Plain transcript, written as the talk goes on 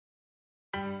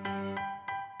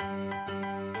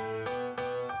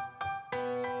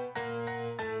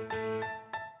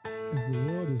As the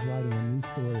world is writing a new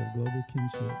story of global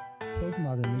kinship,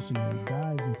 Postmodern Missionary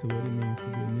dives into what it means to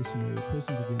be a missionary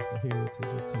pushing against the heritage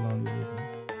of colonialism.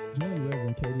 Join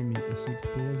Reverend Katie Meek as she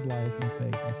explores life and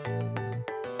faith in Sierra Leone.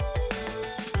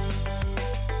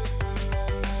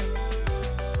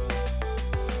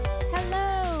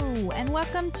 Hello, and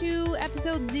welcome to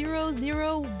episode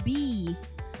 00B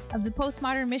of the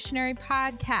Postmodern Missionary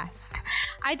podcast.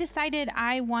 I decided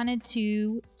I wanted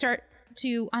to start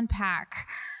to unpack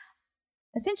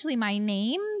essentially my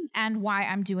name and why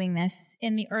I'm doing this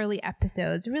in the early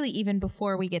episodes, really even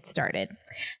before we get started.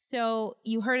 So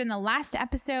you heard in the last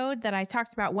episode that I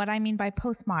talked about what I mean by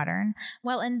postmodern.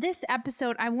 Well, in this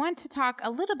episode, I want to talk a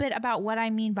little bit about what I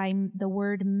mean by the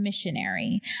word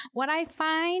missionary. What I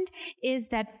find is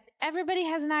that everybody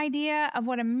has an idea of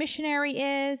what a missionary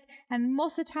is, and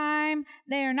most of the time,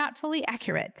 they are not fully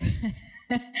accurate.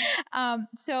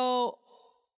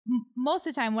 Most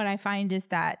of the time, what I find is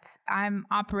that I'm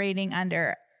operating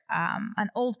under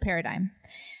an old paradigm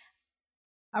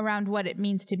around what it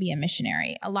means to be a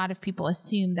missionary. A lot of people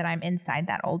assume that I'm inside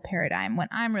that old paradigm when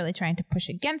I'm really trying to push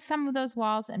against some of those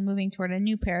walls and moving toward a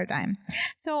new paradigm.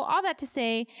 So all that to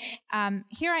say,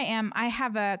 here I am. I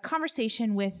have a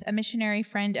conversation with a missionary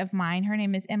friend of mine. Her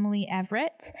name is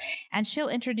Everett, and she'll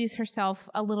introduce herself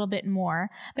a little bit more.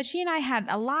 But she and I had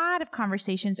a lot of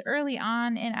conversations early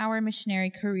on in our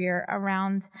missionary career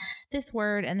around this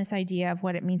word and this idea of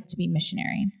what it means to be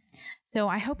missionary. So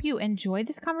I hope you enjoy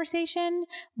this conversation.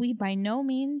 We by no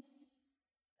means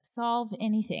solve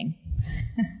anything.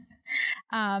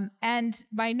 And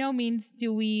by no means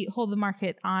do we hold the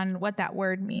market on what that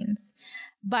word means.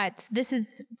 But this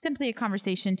is simply a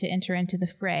conversation to enter into the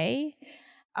fray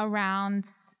around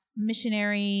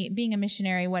being a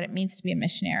missionary, what it means to be a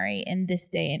missionary in this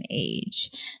day and age.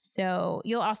 So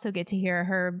you'll also get to hear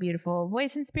her beautiful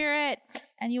voice and spirit,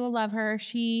 and you will love her.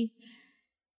 She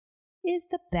is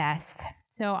the best.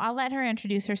 So I'll let her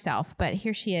introduce herself, but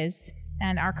here she is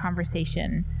and our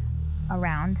conversation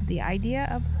around the idea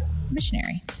of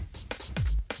missionary.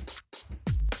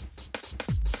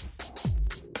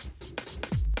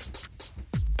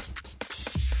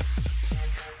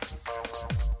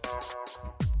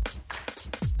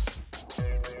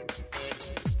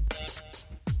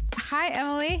 Hi,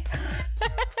 Emily.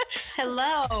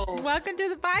 Hello. Welcome to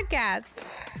the podcast.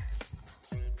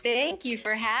 Thank you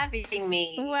for having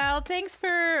me. Well, thanks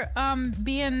for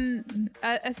being,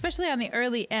 especially on the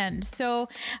early end. So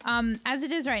as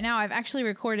it is right now, I've actually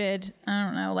recorded, I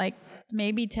don't know, like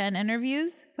maybe 10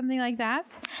 interviews, something like that.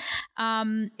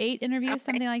 8 interviews, okay.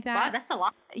 Something like that. Wow, that's a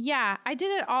lot. Yeah, I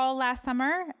did it all last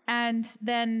summer and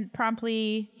then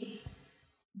promptly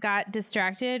got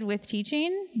distracted with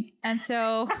teaching. And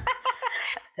so...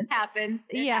 It happens.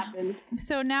 It happens.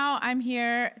 So now I'm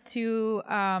here to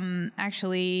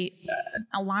actually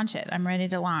launch it. I'm ready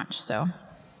to launch. So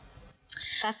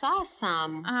that's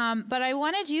awesome. But I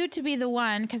wanted you to be the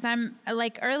one because I'm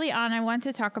like early on. I want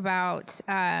to talk about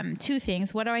 2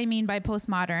 things. What do I mean by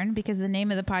postmodern? Because the name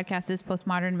of the podcast is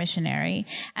Postmodern Missionary,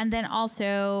 and then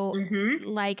also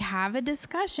like have a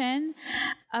discussion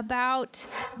about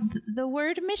the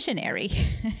word missionary.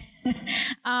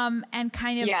 And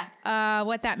kind of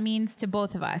what that means to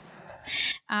both of us.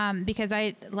 Because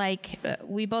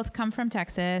we both come from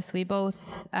Texas. We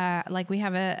both, we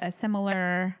have a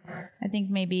similar, I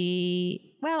think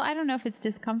maybe, well, I don't know if it's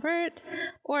discomfort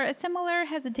or a similar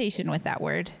hesitation with that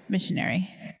word,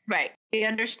 missionary. Right. We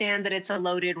understand that it's a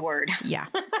loaded word. Yeah,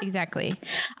 exactly.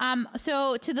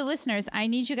 So to the listeners, I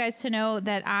need you guys to know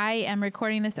that I am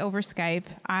recording this over Skype.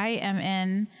 I am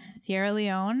in Sierra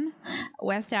Leone,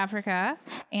 West Africa.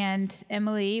 And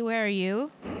Emily, where are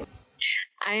you?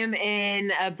 I am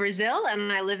in Brazil,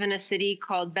 and I live in a city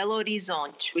called Belo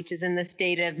Horizonte, which is in the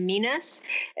state of Minas.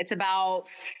 It's about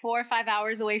 4 or 5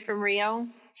 hours away from Rio.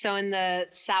 So in the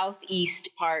southeast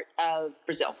part of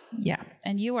Brazil. Yeah.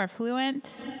 And you are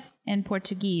fluent in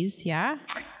Portuguese, yeah?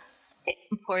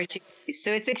 In Portuguese.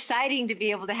 So it's exciting to be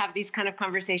able to have these kind of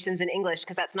conversations in English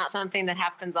because that's not something that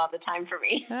happens all the time for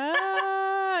me.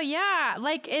 Oh, yeah.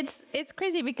 Like it's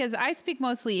crazy because I speak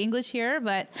mostly English here,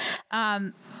 but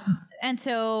I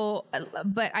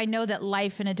know that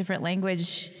life in a different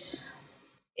language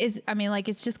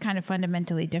it's just kind of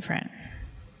fundamentally different.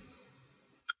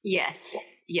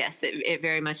 Yes, it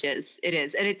very much is. It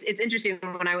is. And it's interesting.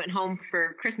 When I went home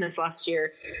for Christmas last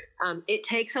year, it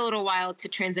takes a little while to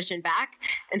transition back.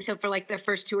 And so for like the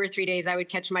first 2 or 3 days, I would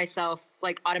catch myself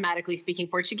like automatically speaking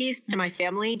Portuguese to my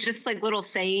family, just like little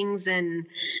sayings and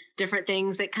different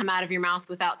things that come out of your mouth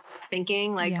without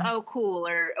thinking, like, oh, cool,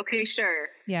 or okay, sure.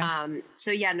 Yeah.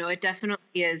 So yeah, no, it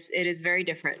definitely is. It is very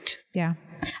different. Yeah.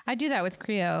 I do that with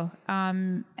Creole,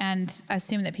 and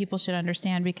assume that people should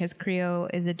understand because Creole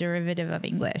is a derivative of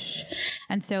English.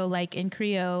 And so like in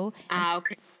Creole,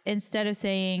 Okay. instead of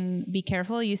saying be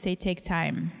careful, you say take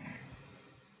time.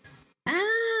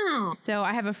 Oh. So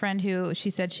I have a friend who she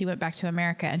said she went back to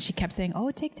America and she kept saying,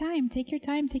 oh, take time, take your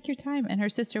time, take your time. And her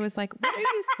sister was like, what are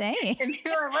you saying? And you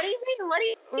were, what do you mean?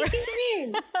 What do you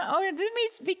mean? Oh, it didn't mean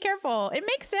be careful. It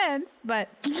makes sense, but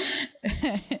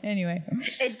anyway.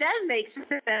 It does make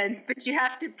sense, but you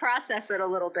have to process it a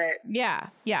little bit. Yeah.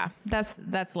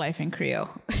 That's life in Creole.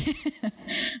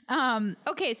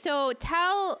 Okay, so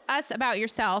tell us about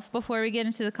yourself before we get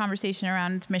into the conversation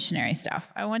around missionary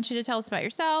stuff. I want you to tell us about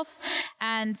yourself.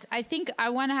 And I think I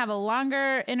want to have a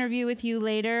longer interview with you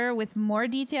later with more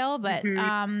detail, but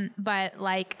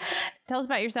like tell us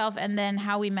about yourself and then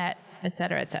how we met, et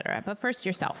cetera, et cetera. But first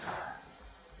yourself.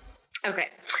 Okay.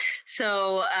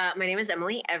 So my name is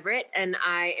Emily Everett, and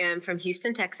I am from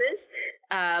Houston, Texas.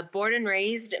 Born and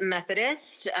raised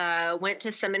Methodist, went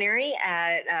to seminary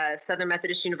at Southern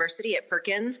Methodist University at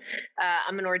Perkins.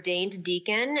 I'm an ordained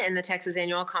deacon in the Texas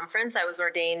Annual Conference. I was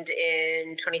ordained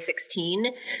in 2016,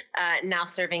 now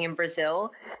serving in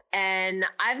Brazil. And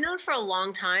I've known for a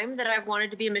long time that I've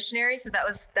wanted to be a missionary. So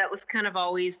that was kind of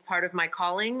always part of my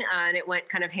calling. And it went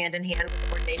kind of hand in hand with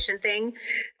the ordination thing.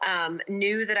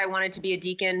 Knew that I wanted to be a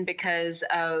deacon because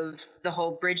of the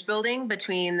whole bridge building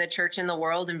between the church and the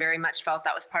world, and very much felt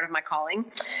that was part of my calling.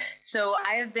 So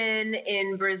I have been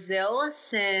in Brazil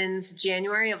since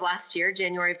January of last year,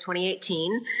 January of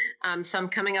 2018. So I'm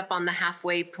coming up on the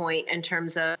halfway point in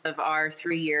terms of our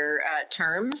 3-year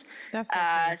terms. That's so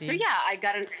crazy. So yeah,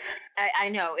 I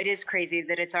know it is crazy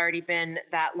that it's already been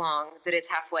that long, that it's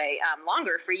halfway.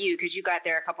 Longer for you because you got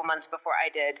there a couple months before I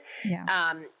did.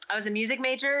 Yeah. I was a music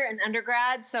major in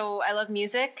undergrad, so I love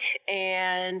music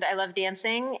and I love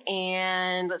dancing.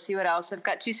 And let's see what else. I've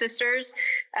got 2 sisters.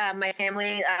 My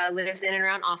family lives in and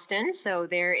around Austin, so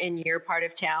they're in your part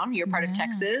of town, your part of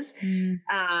Texas.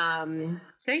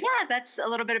 So yeah, that's a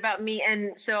little bit about me.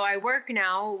 And so I work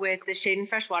now with the Shade and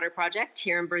Fresh Water Project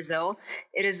here in Brazil.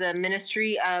 It is a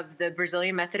ministry of the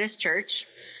Brazilian Methodist Church.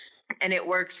 And it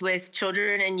works with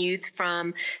children and youth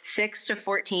from 6 to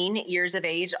 14 years of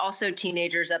age, also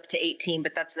teenagers up to 18,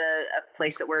 but that's a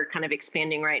place that we're kind of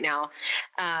expanding right now.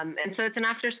 And so it's an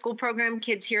after-school program.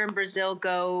 Kids here in Brazil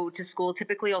go to school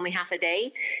typically only half a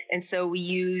day. And so we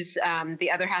use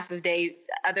the other half of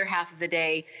the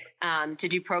day to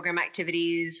do program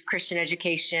activities, Christian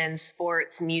education,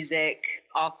 sports, music,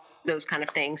 all those kind of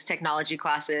things, technology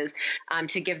classes,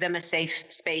 to give them a safe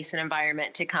space and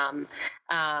environment to come.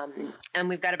 And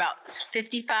we've got about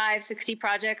 55, 60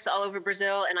 projects all over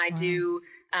Brazil. And I do,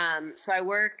 so I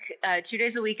work 2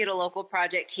 days a week at a local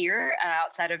project here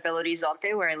outside of Belo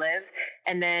Horizonte, where I live.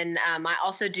 And then I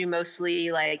also do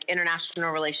mostly like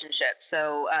international relationships.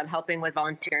 So helping with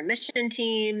volunteer mission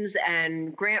teams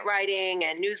and grant writing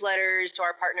and newsletters to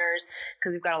our partners,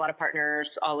 because we've got a lot of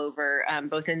partners all over,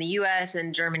 both in the US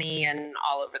and Germany and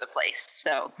all over the place.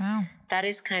 So that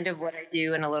is kind of what I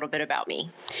do and a little bit about me.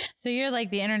 So you're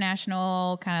like the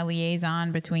international kind of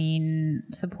liaison between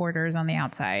supporters on the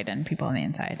outside and people on the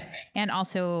inside. And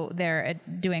also they're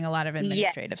doing a lot of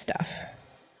administrative stuff.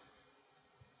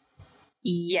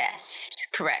 Yes,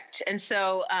 correct. And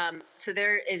so, so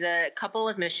there is a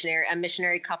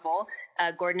missionary couple,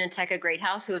 Gordon and Tekka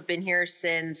Greathouse, who have been here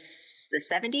since the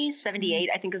 70s, 78,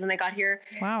 I think is when they got here.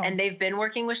 Wow. And they've been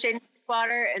working with Shade and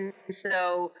Water. And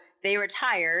so they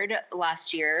retired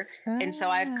last year. And so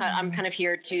I'm kind of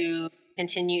here to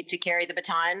continue to carry the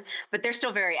baton, but they're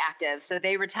still very active. So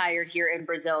they retired here in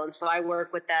Brazil. And so I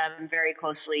work with them very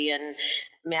closely, and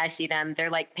I mean, I see them, they're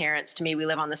like parents to me. We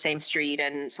live on the same street.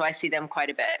 And so I see them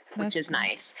quite a bit, which is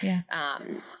nice. Yeah.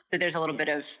 So there's a little bit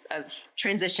of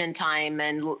transition time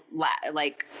and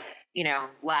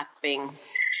lapping.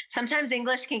 Sometimes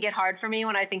English can get hard for me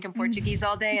when I think in Portuguese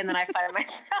all day, and then I find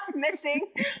myself missing.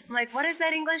 I'm like, what is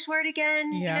that English word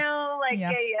again? Yeah. You know, like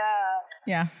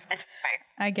yeah.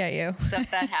 I get you. Stuff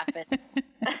that happened.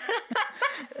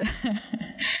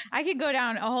 I could go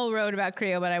down a whole road about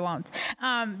Creole, but I won't,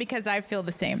 because I feel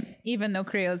the same, even though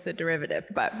Creole is a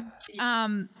derivative. But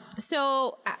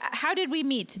so how did we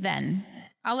meet then?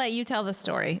 I'll let you tell the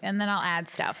story, and then I'll add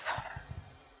stuff.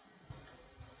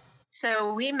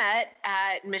 So we met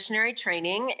at missionary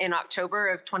training in October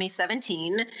of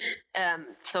 2017.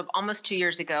 So almost 2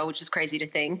 years ago, which is crazy to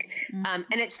think. And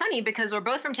it's funny because we're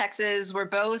both from Texas. We're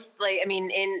both I'm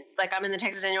in the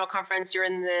Texas Annual Conference. You're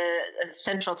in the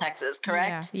Central Texas,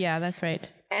 correct? Yeah, that's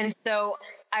right. And so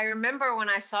I remember when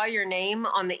I saw your name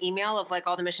on the email of like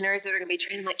all the missionaries that are going to be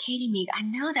trained, I'm like, Katie Meek, I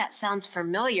know that sounds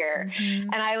familiar.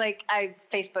 And I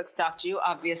Facebook stalked you,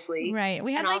 obviously. Right.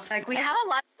 We had I was like, we have a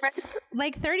lot of friends.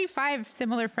 Like 35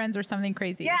 similar friends or something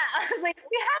crazy. Yeah. I was like,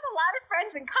 we have a lot of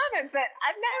friends in common, but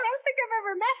I don't think I've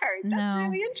ever met her. That's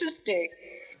really interesting.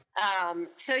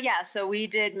 So we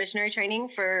did missionary training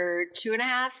for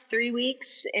 2.5-3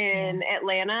 weeks in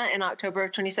Atlanta in October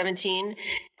of 2017.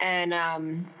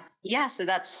 And, so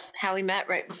that's how we met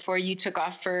right before you took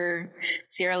off for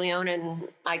Sierra Leone and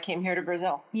I came here to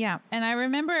Brazil. Yeah. And I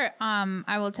remember,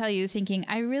 I will tell you, thinking,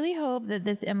 I really hope that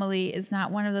this Emily is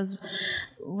not one of those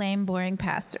lame, boring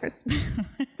pastors.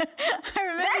 I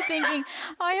remember thinking,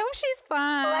 I hope she's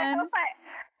fun. Well,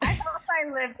 I hope I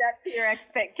lived up to your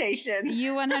expectations.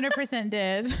 You 100%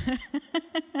 did.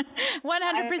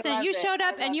 100%. You showed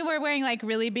up and you were wearing like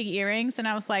really big earrings. And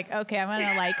I was like, okay, I'm going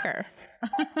to like her.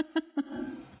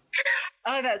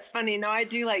 Oh, that's funny. No, I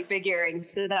do like big earrings.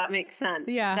 So that makes sense.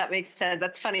 Yeah. That makes sense.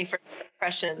 That's funny for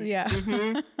impressions. Yeah.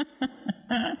 Mm-hmm.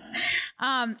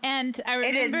 And I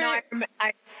remember. It is not.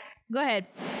 Go ahead.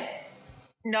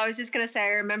 No, I was just going to say, I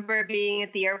remember being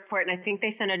at the airport and I think they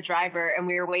sent a driver and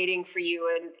we were waiting for you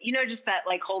and, just that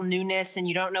like whole newness and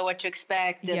you don't know what to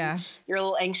expect and you're a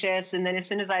little anxious. And then as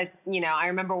soon as I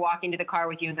remember walking to the car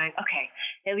with you and going, okay,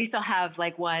 at least I'll have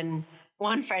like one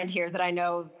friend here that I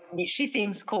know she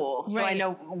seems cool. So I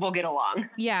know we'll get along.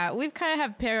 Yeah. We've kind of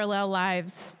have parallel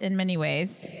lives in many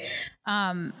ways.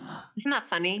 Isn't that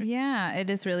funny? Yeah, it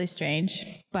is really strange.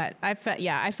 But I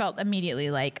felt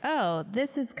immediately like, oh,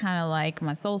 this is kind of like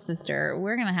my soul sister.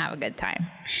 We're going to have a good time.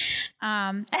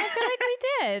 And I feel like we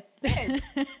did.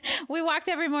 We walked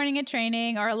every morning at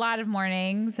training, or a lot of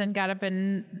mornings, and got up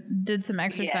and did some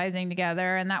exercising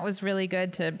together. And that was really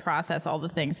good to process all the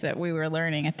things that we were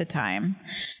learning at the time.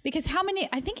 Because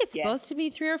I think it's supposed to be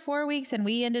 3 or 4 weeks, and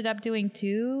we ended up doing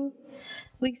 2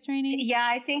 weeks training. Yeah,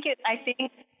 I think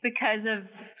because of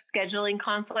scheduling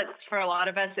conflicts for a lot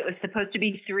of us, it was supposed to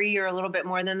be 3 or a little bit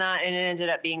more than that. And it ended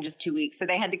up being just 2 weeks. So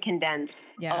they had to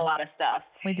condense a lot of stuff.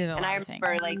 We did a lot of things. And I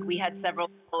remember like we had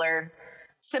several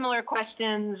similar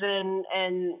questions and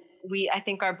I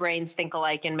think our brains think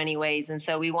alike in many ways. And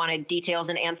so we wanted details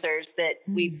and answers that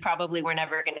we probably were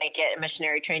never going to get in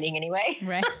missionary training anyway.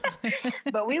 Right.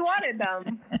 But we wanted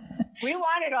them. We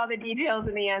wanted all the details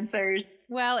and the answers.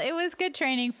 Well, it was good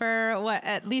training for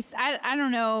at least, I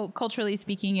don't know, culturally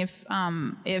speaking,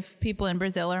 if people in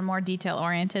Brazil are more detail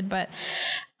oriented, but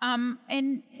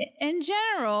in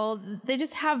general, they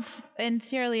just have, in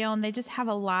Sierra Leone, they just have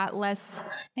a lot less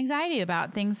anxiety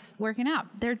about things working out.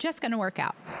 They're just going to work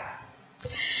out.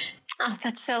 Oh,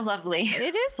 that's so lovely.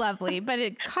 It is lovely, but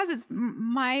it causes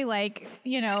my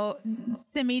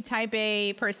semi-type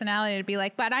A personality to be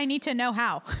like, but I need to know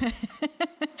how.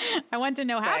 I want to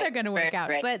know how they're going to work out.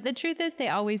 Right. But the truth is they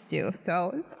always do.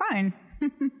 So it's fine.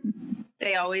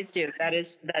 They always do. That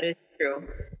is true.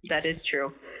 That is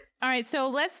true. All right, so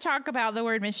let's talk about the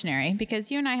word missionary, because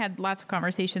you and I had lots of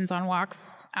conversations on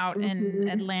walks out in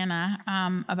Atlanta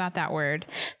about that word.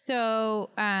 So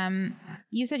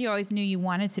you said you always knew you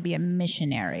wanted to be a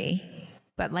missionary,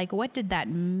 but like, what did that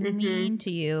mean to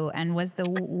you? And was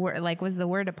the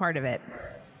word a part of it?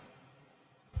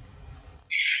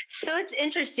 So it's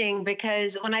interesting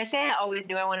because when I say I always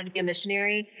knew I wanted to be a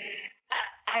missionary,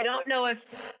 I don't know if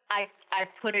I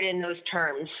put it in those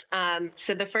terms.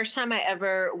 So the first time I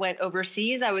ever went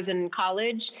overseas, I was in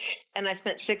college and I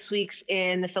spent 6 weeks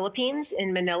in the Philippines,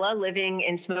 in Manila, living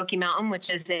in Smoky Mountain, which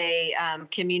is a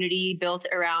community built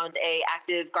around a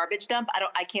active garbage dump.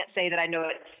 I can't say that I know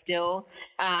it's still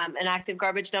an active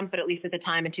garbage dump, but at least at the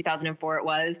time in 2004 it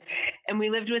was. And we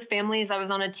lived with families. I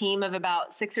was on a team of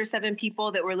about 6 or 7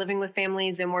 people that were living with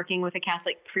families and working with a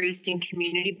Catholic priest in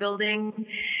community building.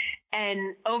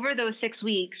 And over those 6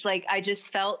 weeks, like I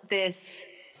just felt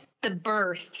the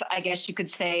birth, I guess you could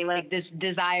say, like this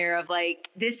desire of like,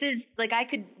 this is like, I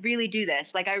could really do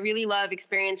this. Like, I really love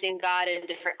experiencing God in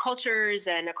different cultures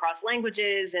and across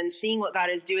languages and seeing what God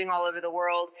is doing all over the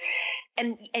world.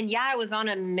 And I was on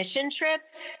a mission trip,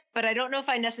 but I don't know if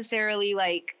I necessarily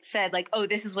like said like, oh,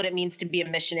 this is what it means to be a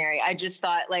missionary. I just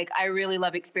thought like, I really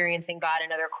love experiencing God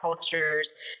in other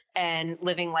cultures and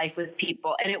living life with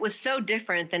people. And it was so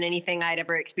different than anything I'd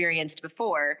ever experienced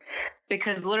before,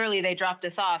 because literally they dropped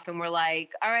us off and we're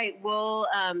like, all right, we'll,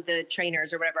 the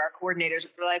trainers or whatever, our coordinators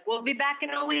were like, we'll be back in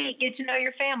a week, get to know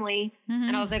your family. Mm-hmm.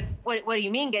 And I was like, what do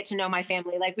you mean get to know my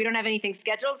family? Like, we don't have anything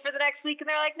scheduled for the next week. And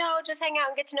they're like, no, just hang out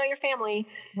and get to know your family.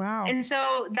 Wow. And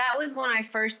so that was when I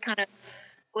first kind of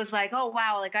was like, oh,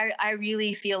 wow, like I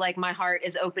really feel like my heart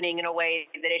is opening in a way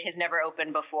that it has never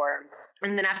opened before.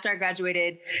 And then after I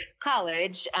graduated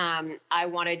college, I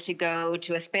wanted to go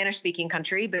to a Spanish-speaking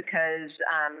country because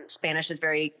Spanish is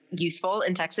very useful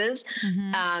in Texas.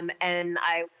 And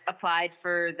I applied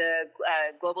for the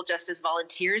Global Justice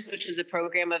Volunteers, which was a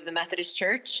program of the Methodist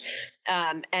Church.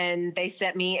 And they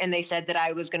sent me and they said that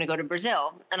I was going to go to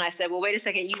Brazil. And I said, well, wait a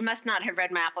second, you must not have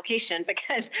read my application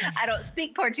because I don't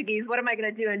speak Portuguese. What am I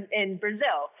going to do in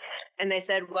Brazil? And they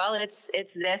said, well,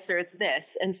 it's this or it's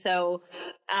this. And so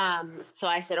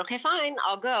I said, okay, fine,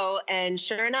 I'll go. And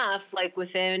sure enough, like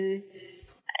within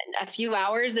a few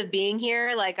hours of being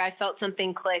here, like I felt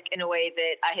something click in a way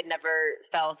that I had never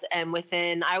felt.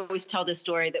 And I always tell this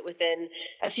story that within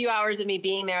a few hours of me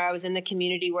being there, I was in the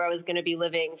community where I was going to be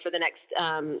living for the next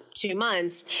 2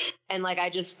 months. And like,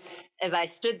 as I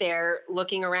stood there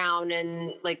looking around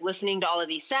and like listening to all of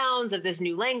these sounds of this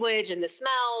new language and the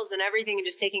smells and everything and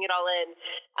just taking it all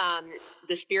in,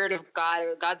 the Spirit of God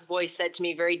or God's voice said to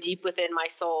me very deep within my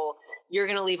soul, you're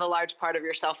going to leave a large part of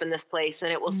yourself in this place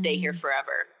and it will stay here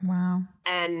forever. Wow.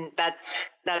 And that's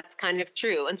kind of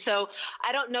true. And so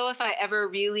I don't know if I ever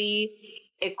really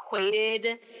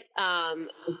equated,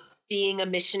 being a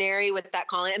missionary with that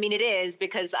calling. I mean, it is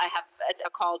because I have a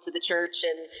call to the church.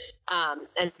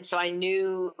 And so I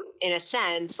knew in a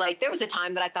sense, like there was a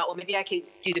time that I thought, well, maybe I could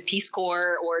do the Peace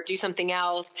Corps or do something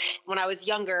else. When I was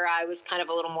younger, I was kind of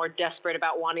a little more desperate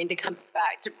about wanting to come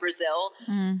back to Brazil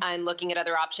and looking at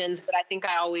other options. But I think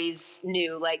I always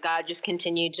knew like God just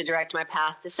continued to direct my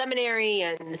path to seminary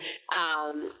and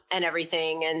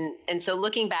everything. And so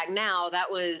looking back now,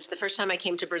 that was the first time I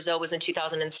came to Brazil was in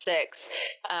 2006.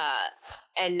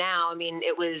 And now, I mean,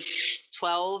 it was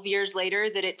 12 years later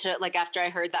that it took, like after I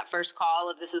heard that first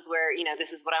call of this is where,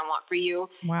 this is what I want for you.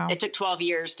 Wow. It took 12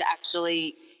 years to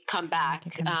actually come back.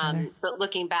 But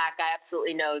looking back, I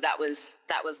absolutely know that was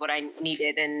what I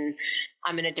needed. And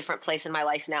I'm in a different place in my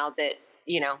life now that,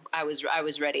 I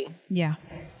was ready. Yeah.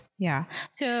 Yeah.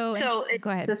 So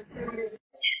go ahead.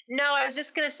 No, I was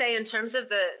just going to say in terms of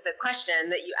the question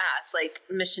that you asked, like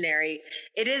missionary,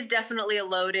 it is definitely a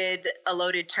loaded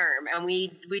term. And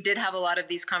we did have a lot of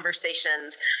these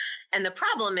conversations. And the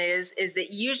problem is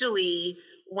that usually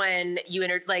when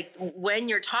when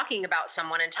you're talking about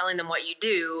someone and telling them what you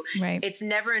do, right, it's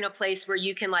never in a place where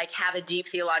you can like have a deep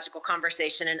theological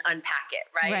conversation and unpack it.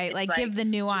 Right. Right. Like give the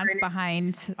nuance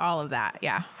behind all of that.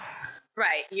 Yeah.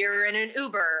 Right. You're in an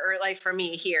Uber or like for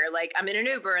me here, like I'm in an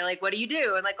Uber, like, what do you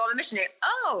do? And like, oh, I'm a missionary.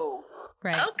 Oh,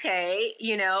 right. Okay.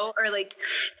 Or like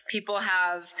people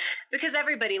have, because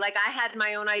everybody, like I had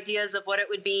my own ideas of what it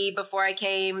would be before I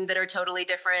came that are totally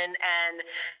different. And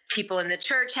people in the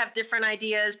church have different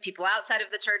ideas. People outside of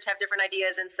the church have different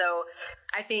ideas. And so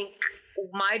I think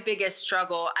my biggest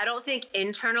struggle, I don't think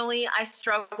internally I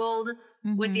struggled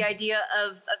with the idea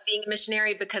of being a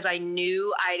missionary because I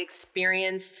knew I'd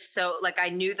experienced, I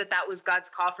knew that was God's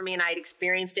call for me and I'd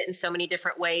experienced it in so many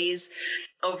different ways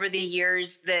over the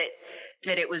years that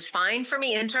it was fine for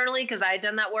me internally because I had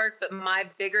done that work. But my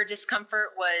bigger discomfort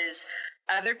was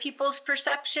other people's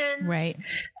perceptions, right?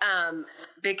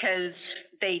 Because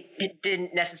they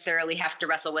didn't necessarily have to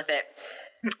wrestle with it.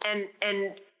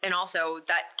 And also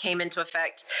that came into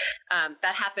effect.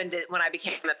 That happened when I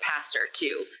became a pastor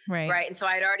too. Right. And so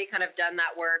I'd already kind of done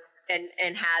that work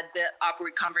and had the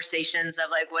awkward conversations of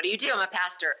like, what do you do? I'm a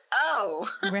pastor. Oh,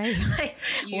 right. Like,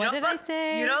 what did I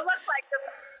say? You don't look like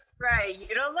right.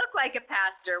 You don't look like a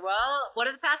pastor. Well, what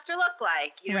does a pastor look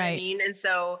like? You know what I mean? And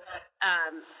so,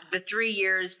 the 3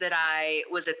 years that I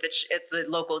was at the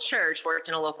local church, worked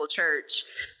in a local church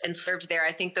and served there,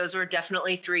 I think those were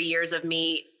definitely 3 years of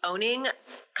me owning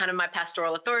kind of my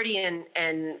pastoral authority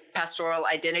and pastoral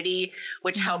identity,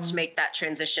 which helped make that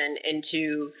transition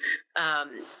into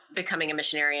becoming a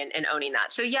missionary and owning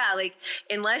that. So yeah, like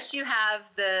unless you have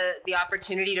the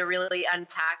opportunity to really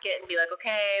unpack it and be like,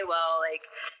 okay, well, like,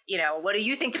 what do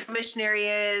you think a missionary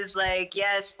is? Like,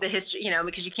 yes, the history,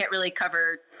 because you can't really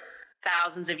cover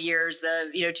thousands of years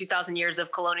of, 2,000 years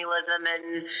of colonialism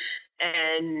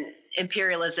and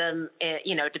imperialism,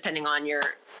 depending on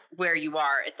where you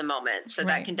are at the moment. So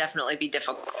that can definitely be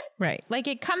difficult. Right. Like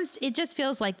it just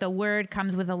feels like the word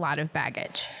comes with a lot of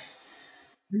baggage.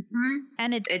 Mm-hmm.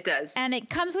 And it does. And it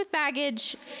comes with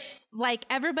baggage. Like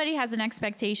everybody has an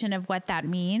expectation of what that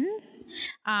means.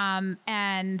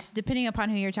 And depending upon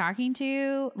who you're talking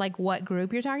to, like what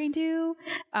group you're talking to,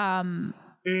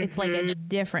 it's like a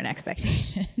different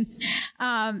expectation.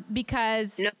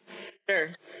 Because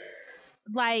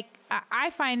like I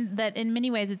find that in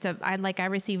many ways I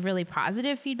receive really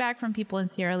positive feedback from people in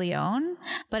Sierra Leone,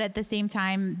 but at the same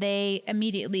time they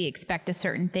immediately expect a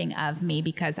certain thing of me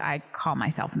because I call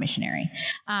myself a missionary.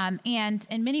 And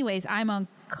in many ways I'm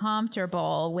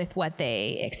comfortable with what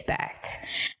they expect.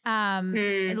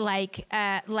 Like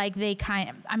they kind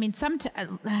of, I mean,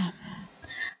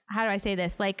 how do I say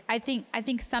this? Like, I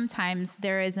think sometimes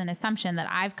there is an assumption that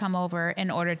I've come over in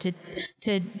order to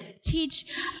teach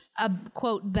a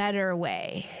quote better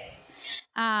way.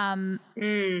 And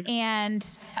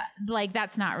like,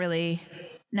 that's not really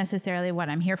necessarily what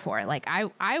I'm here for. Like,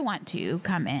 I want to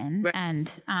come in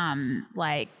and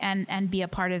and be a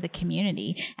part of the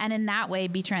community, and in that way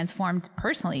be transformed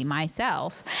personally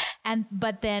myself.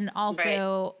 But then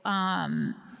also,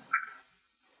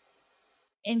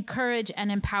 encourage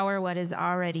and empower what is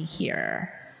already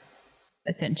here,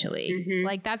 essentially.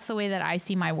 Like, that's the way that I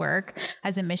see my work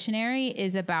as a missionary,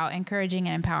 is about encouraging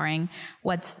and empowering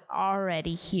what's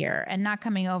already here, and not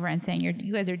coming over and saying,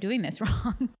 you guys are doing this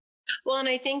wrong. Well, and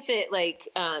I think that, like,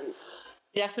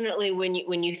 definitely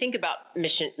when you think about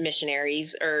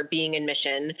missionaries or being in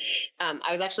mission, I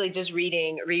was actually just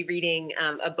rereading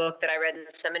a book that I read in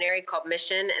the seminary called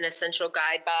Mission, an Essential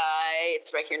Guide by,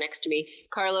 it's right here next to me,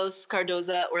 Carlos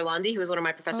Cardoza Orlandi, who was one of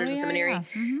my professors in seminary.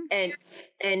 Yeah.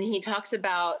 And he talks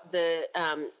about the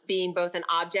being both an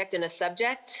object and a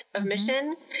subject of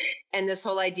mission, and this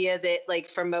whole idea that, like,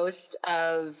 for most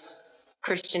of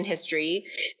Christian history,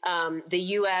 the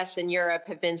U.S. and Europe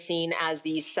have been seen as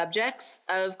the subjects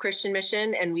of Christian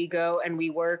mission, and we go and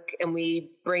we work and we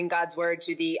bring God's word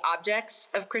to the objects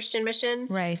of Christian mission.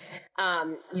 Right.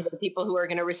 People who are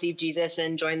going to receive Jesus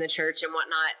and join the church and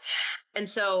whatnot. And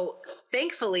so,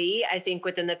 thankfully, I think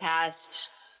within the past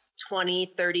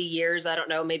 20, 30 years, I don't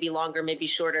know, maybe longer, maybe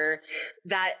shorter,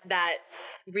 that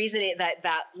reasoning,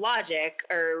 that logic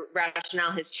or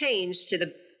rationale has changed to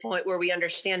the point where we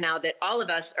understand now that all of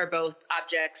us are both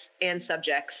objects and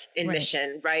subjects in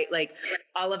mission, right? Like,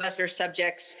 all of us are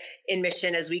subjects in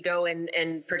mission as we go and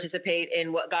participate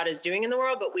in what God is doing in the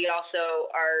world, but we also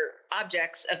are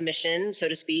objects of mission, so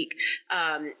to speak,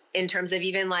 in terms of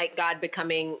even like God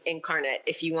becoming incarnate,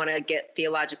 if you want to get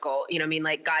theological,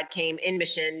 like God came in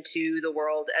mission to the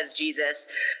world as Jesus,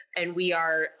 and we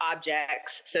are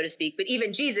objects, so to speak. But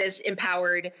even Jesus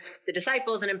empowered the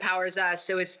disciples and empowers us.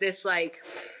 So it's this like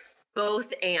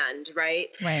both and, right?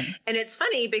 Right. And it's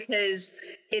funny because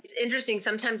it's interesting.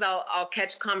 Sometimes I'll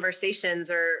catch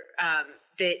conversations or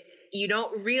that you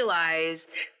don't realize,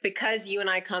 because you and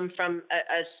I come from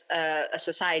a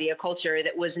society, a culture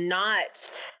that was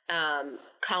not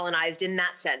colonized in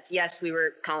that sense. Yes, we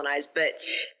were colonized, but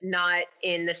not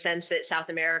in the sense that South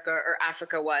America or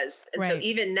Africa was. And so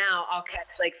even now I'll catch,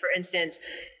 like, for instance,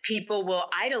 people will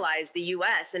idolize the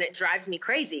US, and it drives me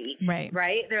crazy.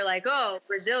 Right. They're like, oh,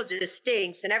 Brazil just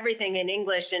stinks and everything in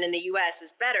English and in the US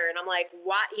is better. And I'm like,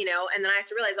 what? And then I have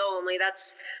to realize, only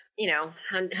that's,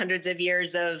 hundreds of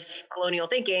years of colonial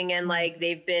thinking. And like,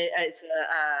 they've been,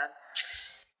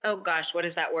 oh gosh, what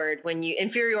is that word? When you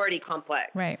inferiority complex,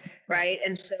 right?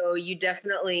 And so you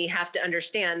definitely have to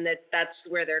understand that that's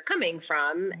where they're coming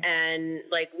from. And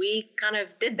like, we kind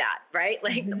of did that, right?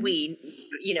 Like the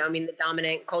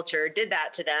dominant culture did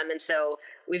that to them. And so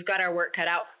we've got our work cut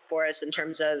out for us in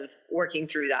terms of working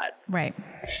through that. Right.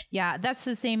 Yeah, that's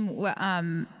the same,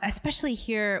 especially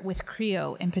here with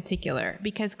Creole in particular,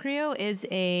 because Creole is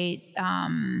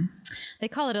they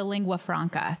call it a lingua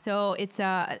franca. So it's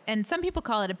and some people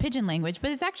call it a pidgin language,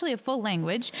 but it's actually a full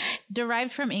language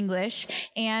derived from English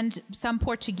and some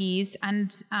Portuguese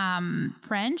and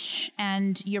French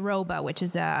and Yoruba, which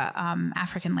is a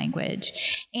African language.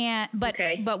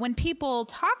 But when people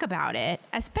talk about it,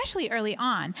 especially early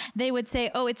on, they would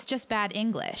say, oh, it's just bad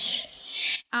English.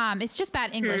 It's just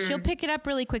bad English. You'll pick it up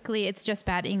really quickly. It's just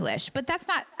bad English. But that's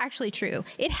not actually true.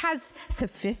 It has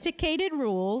sophisticated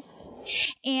rules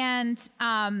and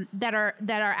that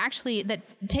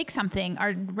take something,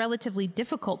 are relatively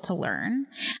difficult to learn.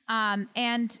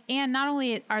 And not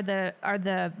only are the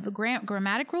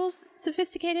grammatic rules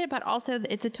sophisticated, but also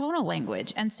it's a tonal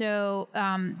language. And so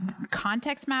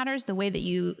context matters, the way that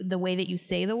you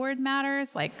say the word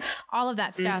matters, like all of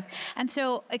that stuff. And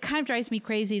so it kind of drives me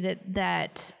crazy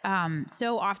that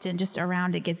so often just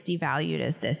around it gets devalued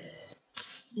as this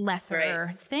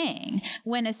lesser thing,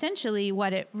 when essentially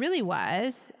what it really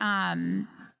was a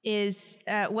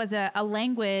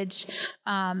language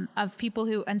of people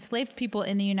who enslaved people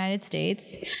in the United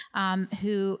States,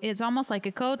 who is almost like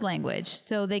a code language.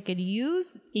 So they could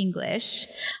use English,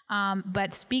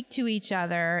 but speak to each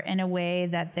other in a way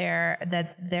that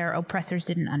their oppressors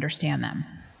didn't understand them.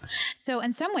 So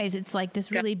in some ways, it's like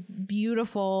this really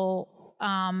beautiful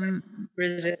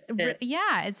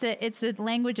it's a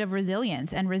language of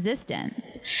resilience and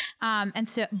resistance.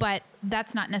 But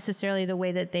that's not necessarily the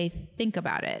way that they think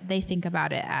about it. They think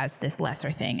about it as this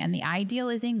lesser thing, and the ideal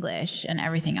is English and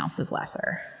everything else is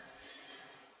lesser.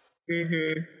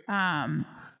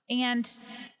 And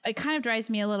it kind of drives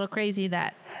me a little crazy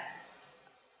that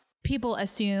people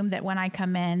assume that when I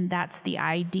come in, that's the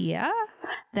idea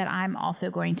that I'm also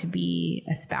going to be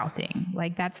espousing.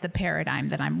 Like, that's the paradigm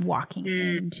that I'm walking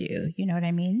into. You know what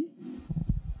I mean?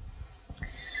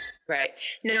 Right.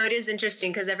 No, it is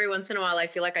interesting because every once in a while I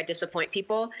feel like I disappoint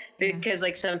people because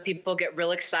like some people get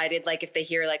real excited. Like if they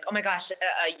hear like, oh my gosh,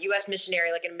 a U.S.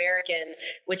 missionary, like an American,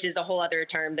 which is a whole other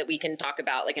term that we can talk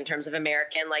about, like in terms of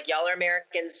American, like y'all are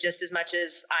Americans just as much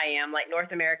as I am. Like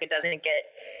North America doesn't get,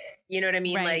 you know what I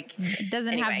mean? Right. Like it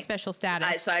doesn't have special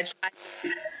status. So I try.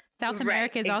 South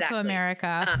America is also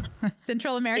America.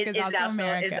 Central America is also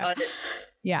America.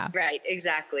 Yeah. Right.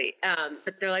 Exactly.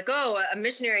 But they're like, oh, a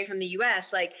missionary from the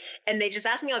U.S. Like, and they just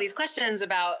ask me all these questions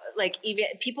about like, even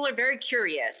people are very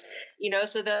curious, you know,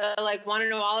 so they like want to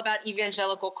know all about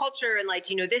evangelical culture and like,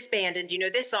 do you know this band and do you know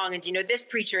this song and do you know this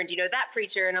preacher and do you know that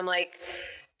preacher? And I'm like,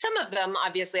 some of them,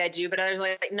 obviously I do, but others are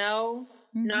like, no,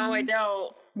 I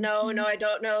don't. No, I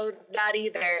don't know that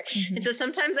either. And so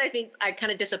sometimes I think I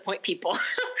kind of disappoint people,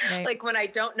 like when I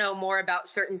don't know more about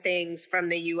certain things from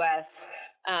the U.S.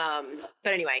 But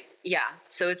anyway, yeah,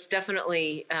 so it's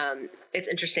definitely, it's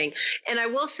interesting. And I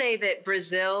will say that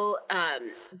Brazil,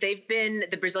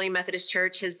 the Brazilian Methodist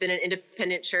Church has been an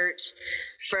independent church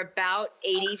for about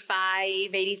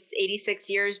 86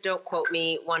 years. Don't quote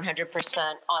me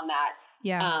 100% on that.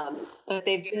 Yeah. But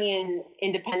they've been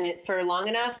independent for long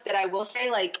enough that I will say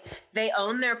like they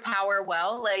own their power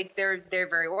well. Like they're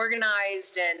very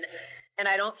organized and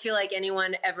I don't feel like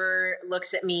anyone ever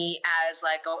looks at me as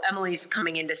like, oh, Emily's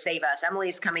coming in to save us.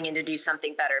 Emily's coming in to do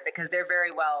something better because they're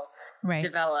very well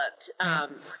developed.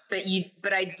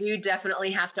 But I do definitely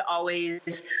have to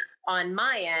always on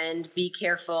my end be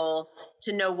careful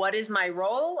to know what is my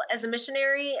role as a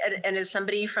missionary and as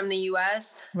somebody from the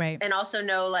U.S. And also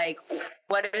know like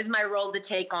what is my role to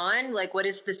take on, like what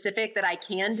is specific that I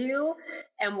can do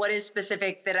and what is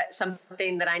specific that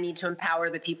something that I need to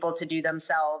empower the people to do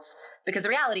themselves. Because the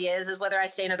reality is whether I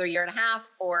stay another year and a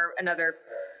half or another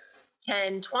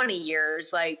 10, 20 years,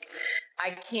 like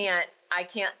I can't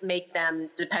make them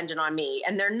dependent on me,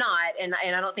 and they're not. And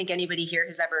I don't think anybody here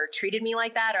has ever treated me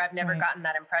like that, or I've never gotten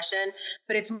that impression,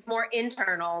 but it's more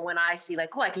internal when I see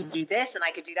like, oh, I could do this and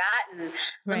I could do that. And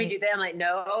let me do that. I'm like,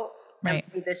 no,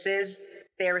 this is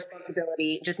their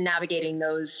responsibility. Just navigating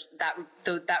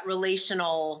that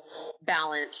relational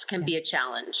balance can be a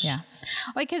challenge. Yeah.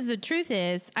 Because the truth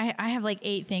is I have like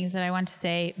 8 things that I want to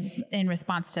say in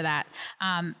response to that.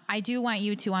 I do want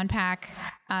you to unpack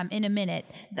in a minute.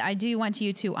 I do want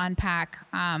you to unpack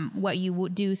what you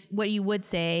would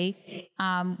say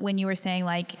when you were saying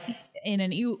like in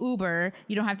an Uber,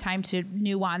 you don't have time to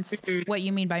nuance what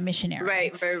you mean by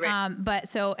missionary. Right. But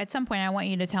so at some point I want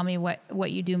you to tell me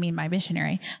what you do mean by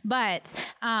missionary. But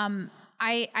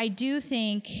I do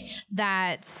think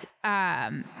that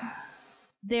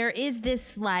there is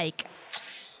this like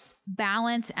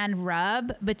balance and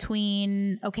rub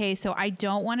between, okay, so I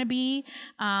don't want to be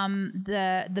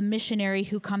the missionary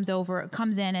who comes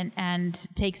in and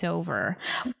takes over.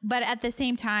 But at the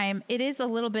same time, it is a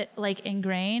little bit like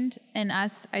ingrained in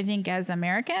us, I think, as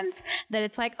Americans, that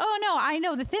it's like, oh no, I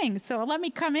know the things, so let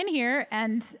me come in here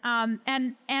and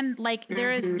like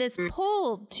there is this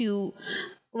pull to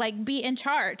like be in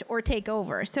charge or take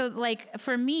over. So like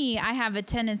for me, I have a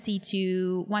tendency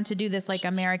to want to do this like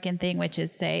American thing, which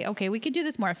is say, okay, we could do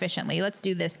this more efficiently. Let's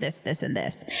do this, and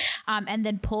this, and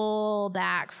then pull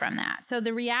back from that. So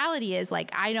the reality is like,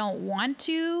 I don't want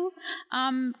to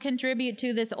contribute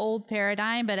to this old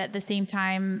paradigm, but at the same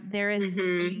time, there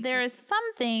is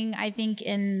something I think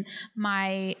in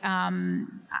my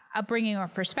upbringing or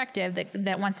perspective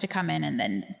that wants to come in and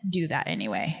then do that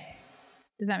anyway.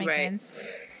 Does that make sense?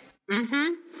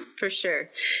 For sure.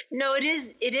 No, it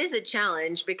is a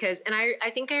challenge because, and I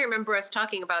think I remember us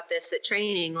talking about this at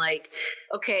training, like,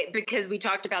 okay, because we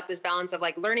talked about this balance of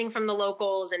like learning from the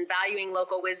locals and valuing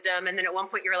local wisdom. And then at one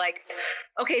point you're like,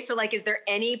 okay, so like, is there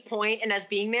any point in us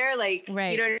being there? Like, you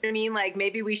know what I mean? Like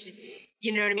maybe we should,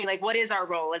 you know what I mean? Like, what is our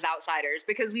role as outsiders?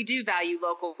 Because we do value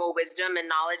local wisdom and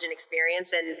knowledge and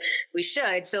experience, and we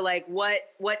should. So like, what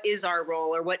is our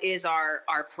role or what is our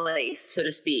place, so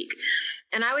to speak?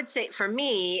 And I would say for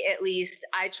me, at least,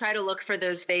 I try to look for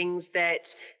those things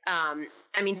that,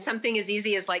 something as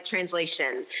easy as like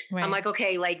translation. Right. I'm like,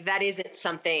 okay, like that isn't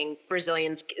something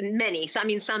Brazilians,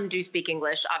 some do speak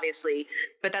English, obviously,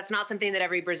 but that's not something that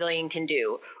every Brazilian can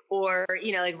do. Or,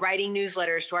 like writing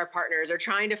newsletters to our partners, or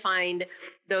trying to find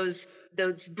those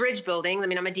bridge buildings.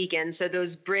 I'm a deacon, so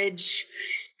those bridge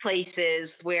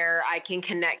places where I can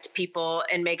connect people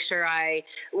and make sure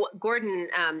Gordon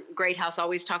Greathouse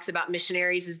always talks about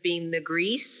missionaries as being the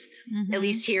grease, at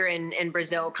least here in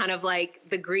Brazil, kind of like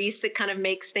the grease that kind of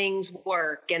makes things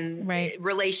work, and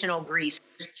relational grease,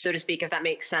 so to speak, if that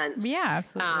makes sense. Yeah,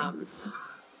 absolutely.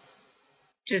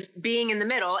 Just being in the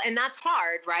middle. And that's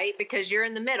hard, right? Because you're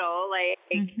in the middle, like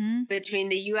between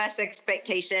the U.S.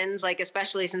 expectations, like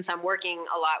especially since I'm working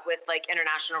a lot with like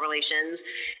international relations,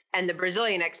 and the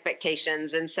Brazilian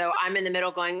expectations. And so I'm in the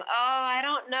middle going, I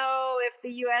don't know if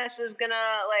the U.S. is gonna,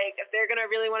 like, if they're gonna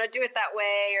really want to do it that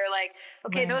way, or like,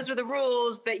 okay, those are the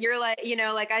rules, but you're like,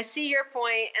 like I see your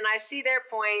point and I see their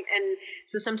point. And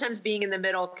so sometimes being in the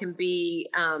middle can be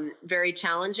very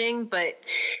challenging, but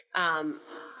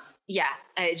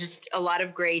just a lot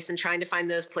of grace and trying to find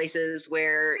those places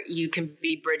where you can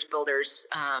be bridge builders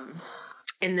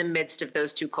in the midst of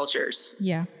those two cultures.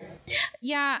 Yeah.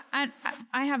 Yeah.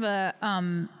 I have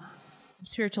a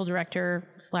spiritual director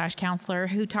 / counselor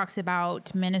who talks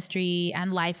about ministry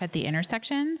and life at the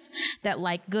intersections, that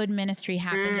like good ministry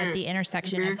happens at the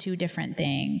intersection of two different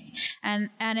things. And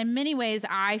in many ways,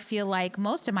 I feel like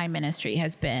most of my ministry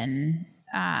has been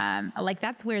like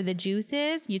that's where the juice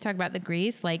is. You talk about the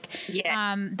grease, like,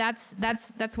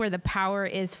 that's where the power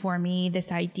is for me.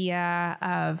 This idea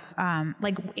of,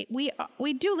 like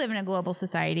we do live in a global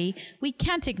society. We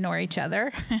can't ignore each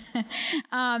other.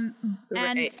 And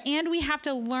we have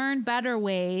to learn better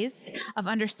ways of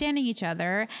understanding each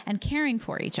other and caring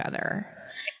for each other.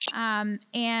 And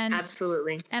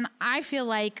absolutely. And I feel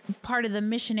like part of the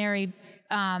missionary's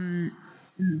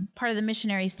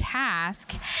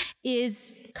task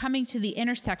is coming to the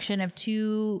intersection of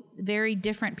two very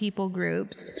different people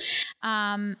groups,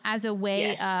 as a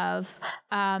way of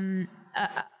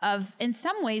in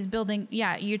some ways building,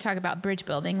 you talk about bridge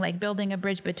building, like building a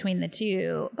bridge between the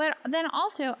two. But then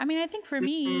also, I think for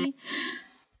me,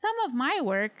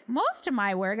 most of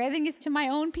my work, I think, is to my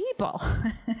own people.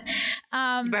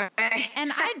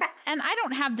 And I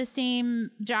don't have the same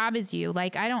job as you.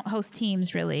 Like, I don't host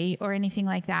teams really or anything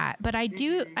like that. But I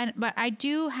do, but I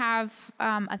do have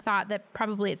a thought that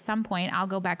probably at some point I'll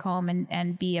go back home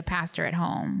and be a pastor at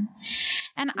home.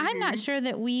 And I'm not sure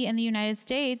that we in the United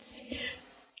States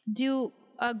do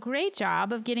a great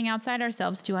job of getting outside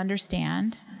ourselves to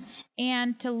understand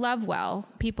and to love well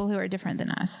people who are different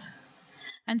than us.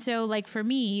 And so, like, for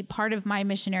me, part of my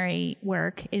missionary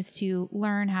work is to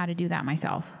learn how to do that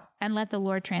myself and let the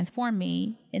Lord transform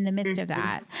me in the midst of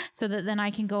that, so that then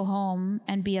I can go home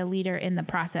and be a leader in the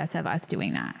process of us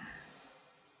doing that.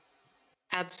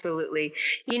 Absolutely.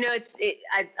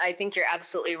 I think you're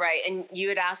absolutely right. And you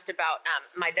had asked about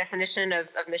my definition of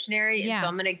missionary. And so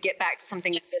I'm going to get back to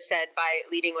something you just said by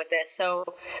leading with this. So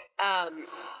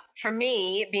for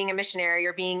me, being a missionary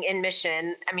or being in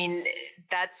mission,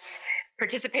 that's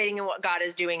participating in what God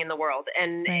is doing in the world.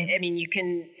 And you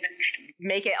can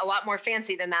make it a lot more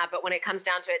fancy than that, but when it comes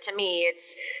down to it, to me,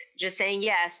 it's just saying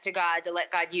yes to God, to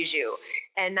let God use you.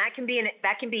 And that can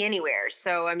be anywhere.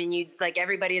 So,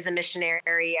 everybody is a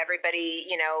missionary. Everybody,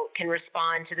 can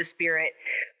respond to the Spirit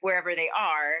wherever they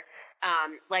are.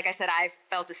 Like I said, I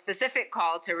felt a specific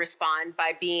call to respond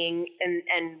by being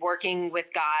and working with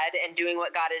God and doing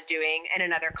what God is doing in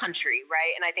another country,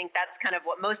 right? And I think that's kind of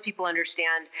what most people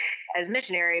understand as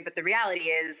missionary. But the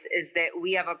reality is that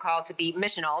we have a call to be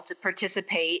missional, to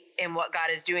participate in what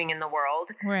God is doing in the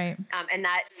world, right? And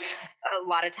that a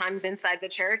lot of times inside the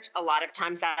church, a lot of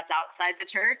times that's outside the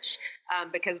church,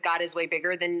 because God is way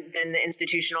bigger than the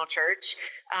institutional church.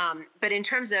 But in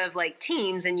terms of like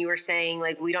teams, and you were saying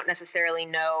like we don't necessarily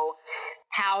know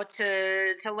how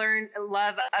to learn,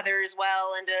 love others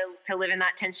well, and to live in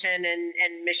that tension, and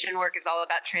mission work is all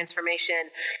about transformation.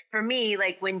 For me,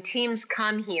 like when teams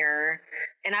come here,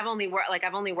 and I've only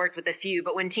worked with a few,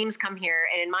 but when teams come here,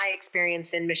 and in my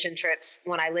experience in mission trips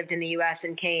when I lived in the US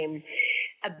and came,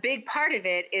 a big part of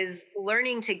it is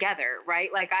learning together, right?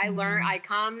 Like I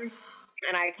come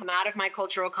out of my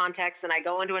cultural context and I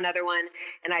go into another one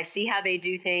and I see how they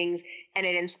do things, and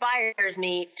it inspires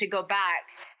me to go back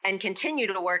and continue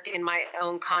to work in my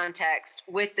own context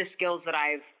with the skills that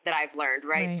I've learned,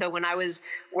 right? So when I was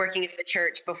working at the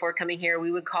church before coming here,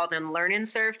 we would call them learn and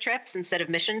serve trips instead of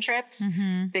mission trips,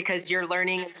 because you're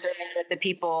learning and serving with the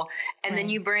people. And then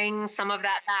you bring some of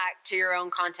that back to your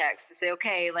own context to say,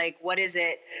 okay, like, what is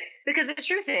it? Because the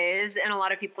truth is, and a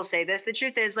lot of people say this, the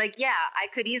truth is like, yeah,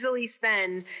 I could easily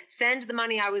send the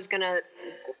money I was going to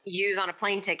use on a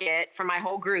plane ticket for my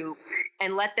whole group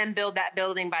and let them build that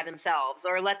building by themselves,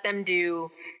 or let them do.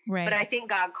 Right. But I think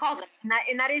God calls it,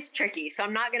 and that is tricky. So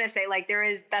I'm not going to say like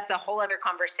that's a whole other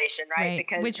conversation, right?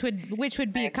 Because which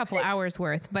would be a couple hours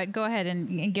worth, but go ahead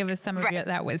and give us some of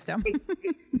that wisdom.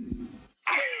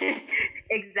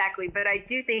 Exactly. But I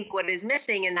do think what is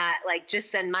missing in that, like,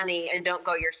 just send money and don't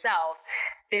go yourself.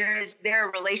 There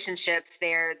are relationships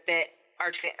there that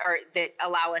that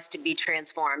allow us to be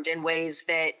transformed in ways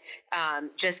that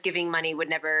just giving money would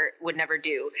never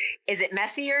do. Is it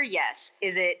messier? Yes.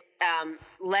 Is it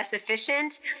less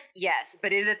efficient? Yes.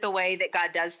 But is it the way that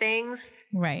God does things?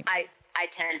 Right. I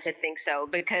tend to think so,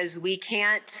 because we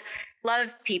can't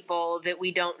love people that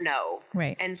we don't know.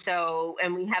 Right. And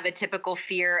we have a typical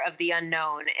fear of the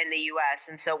unknown in the US.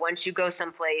 And so once you go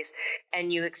someplace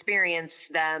and you experience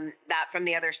that from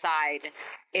the other side,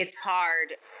 it's hard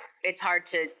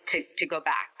to go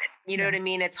back. You know what I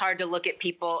mean? It's hard to look at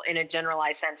people in a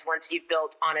generalized sense once you've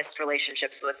built honest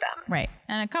relationships with them. Right.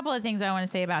 And a couple of things I want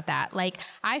to say about that. Like,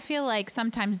 I feel like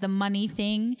sometimes the money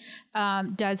thing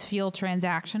does feel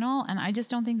transactional. And I just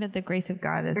don't think that the grace of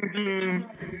God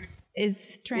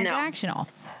is transactional. No.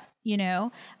 You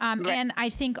know, right. And I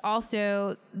think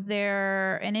also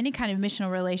in any kind of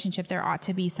missional relationship, there ought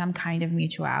to be some kind of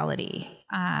mutuality.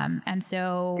 And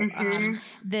so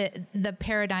the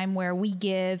paradigm where we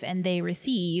give and they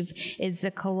receive is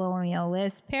the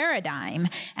colonialist paradigm,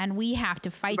 and we have to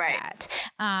fight that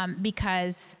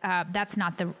because that's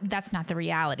not the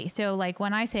reality. So, like,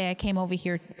 when I say I came over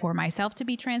here for myself to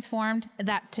be transformed,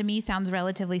 that to me sounds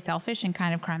relatively selfish and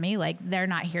kind of crummy. Like, they're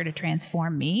not here to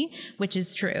transform me, which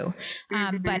is true.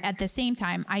 But at the same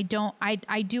time, I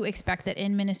do expect that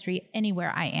in ministry,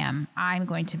 anywhere I am, I'm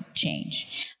going to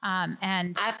change.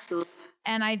 And absolutely.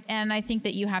 And I think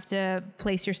that you have to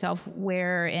place yourself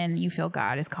wherein you feel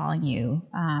God is calling you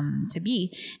to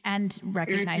be, and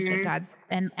recognize that God's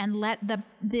and let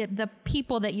the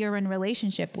people that you're in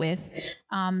relationship with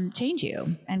change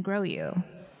you and grow you.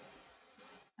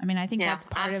 I mean, I think that's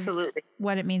part of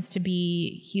what it means to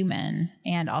be human,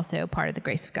 and also part of the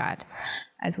grace of God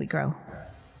as we grow.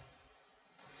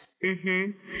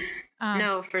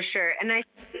 No, for sure. And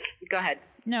go ahead.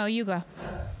 No, you go.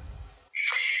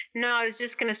 No, I was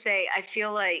just going to say, I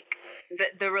feel like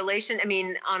the relation, I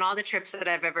mean, on all the trips that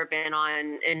I've ever been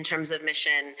on in terms of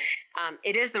mission,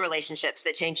 it is the relationships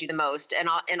that change you the most. And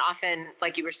often,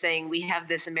 like you were saying, we have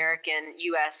this American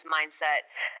US mindset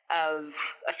of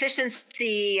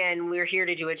efficiency, and we're here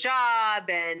to do a job,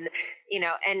 and, you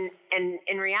know, and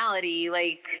in reality,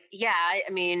 like, yeah,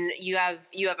 I mean, you have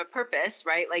a purpose,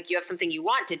 right? Like, you have something you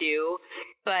want to do,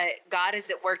 but God is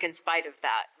at work in spite of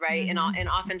that, right? And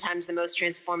oftentimes the most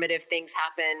transformative things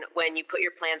happen when you put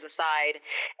your plans aside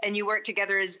and you work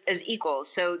together as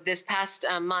equals. So this past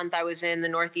month, I was in the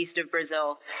northeast of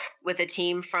Brazil with a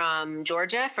team from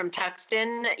Georgia, from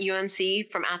Tuxton UMC,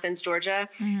 from Athens, Georgia.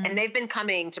 And they've been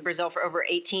coming to Brazil for over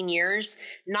 18 years,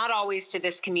 not always to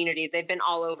this community. They've been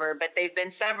all over, but they've been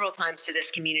several times to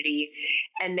this community.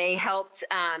 And they helped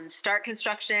start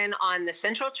construction on the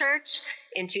Central Church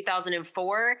in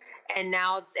 2004. And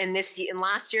now in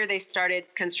last year, they started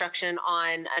construction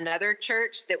on another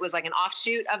church that was like an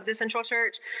offshoot of the Central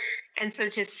Church. And so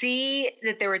to see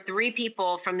that there were 3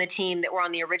 people from the team that were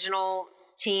on the original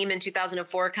team in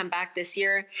 2004 come back this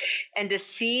year, and to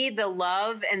see the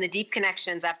love and the deep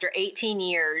connections after 18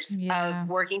 years of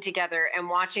working together, and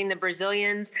watching the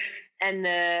Brazilians and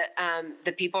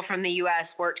the people from the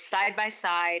U.S. work side by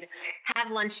side,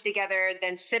 have lunch together,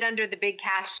 then sit under the big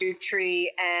cashew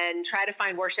tree and try to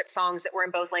find worship songs that were in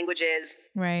both languages.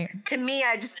 Right. To me,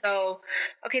 I just go,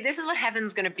 okay, this is what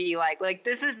heaven's going to be like. Like,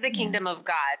 this is the kingdom of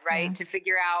God, right? To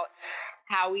figure out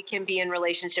how we can be in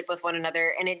relationship with one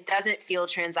another. And it doesn't feel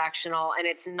transactional. And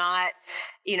it's not,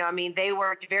 you know, I mean, they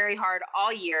worked very hard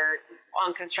all year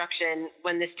on construction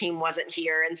when this team wasn't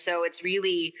here. And so it's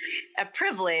really a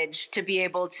privilege to be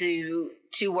able to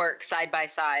work side by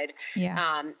side.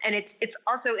 Yeah. And it's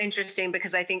also interesting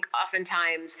because I think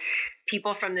oftentimes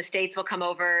people from the States will come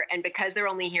over, and because they're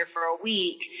only here for a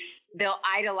week, they'll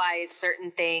idolize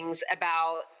certain things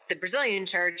about the Brazilian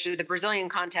church or the Brazilian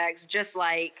context, just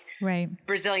like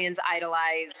Brazilians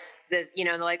idolize the, you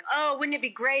know, they're like, oh, wouldn't it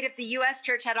be great if the U.S.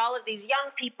 church had all of these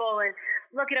young people, and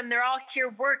look at them, they're all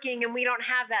here working and we don't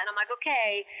have that. And I'm like,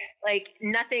 okay, like,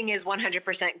 nothing is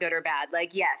 100% good or bad. Like,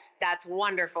 yes, that's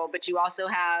wonderful, but you also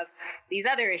have these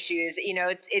other issues. You know,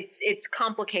 it's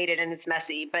complicated and it's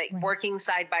messy, but working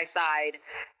side by side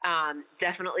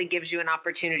definitely gives you an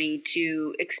opportunity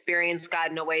to experience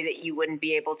God in a way that you wouldn't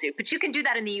be able to. But you can do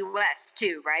that in the U.S.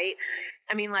 too, right?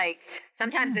 I mean, like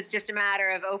sometimes it's just a matter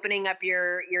of opening up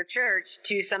your church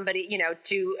to somebody,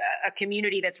 to a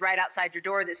community that's right outside your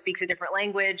door that speaks a different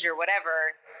language or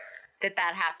whatever, that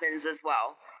happens as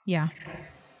well. Yeah.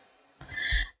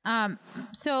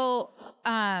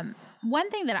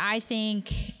 One thing that I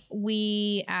think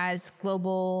we as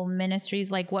global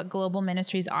ministries, like what global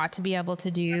ministries ought to be able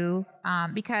to do,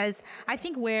 because I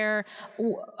think where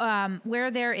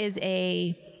there is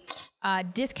a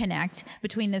disconnect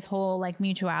between this whole like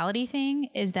mutuality thing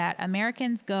is that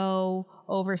Americans go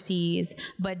overseas,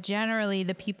 but generally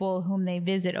the people whom they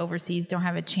visit overseas don't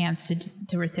have a chance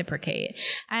to reciprocate.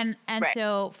 And right.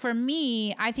 So for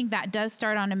me, I think that does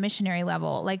start on a missionary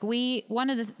level. Like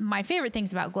one of my favorite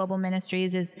things about global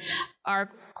ministries is our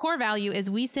core value is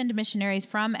we send missionaries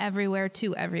from everywhere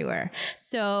to everywhere.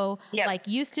 So like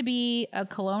used to be a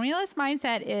colonialist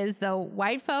mindset is the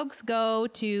white folks go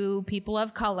to people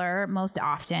of color most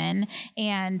often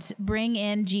and bring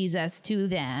in Jesus to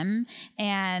them.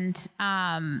 And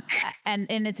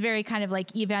it's very kind of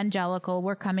like evangelical.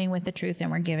 We're coming with the truth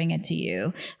and we're giving it to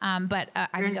you. But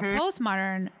I think a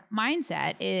postmodern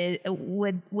mindset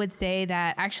would say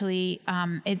that actually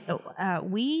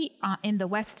we in the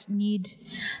West need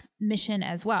mission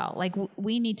as well. Like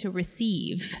we need to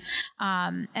receive,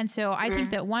 and so I think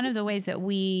that one of the ways that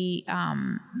we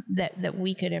that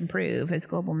we could improve as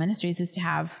global ministries is to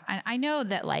have. I know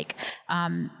that like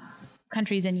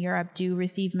countries in Europe do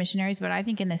receive missionaries, but I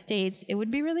think in the States, it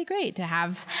would be really great to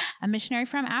have a missionary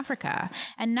from Africa,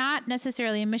 and not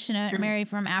necessarily a missionary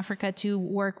from Africa to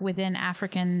work within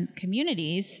African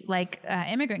communities, like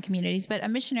immigrant communities, but a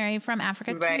missionary from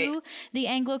Africa to the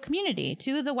Anglo community,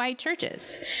 to the white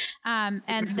churches, and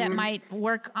that might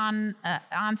work on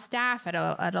staff at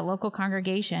a local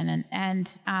congregation,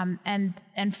 and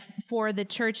for the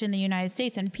church in the United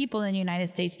States and people in the United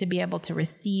States to be able to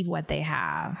receive what they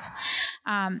have.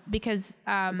 Because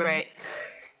the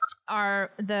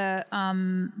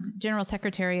General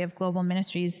Secretary of Global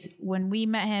Ministries, when we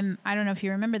met him, I don't know if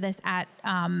you remember this at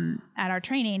our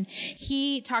training,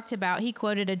 he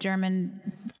quoted a German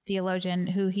theologian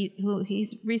who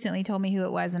he's recently told me who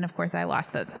it was, and of course I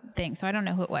lost the thing, so I don't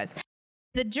know who it was.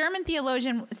 The German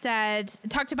theologian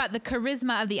talked about the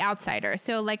charisma of the outsider.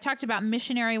 So like talked about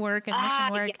missionary work and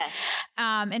mission work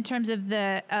in terms of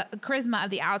the charisma of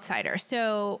the outsider.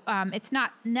 So it's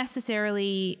not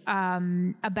necessarily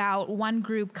about one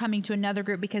group coming to another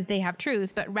group because they have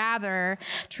truth, but rather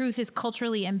truth is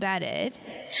culturally embedded.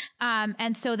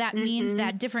 And so that means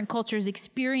that different cultures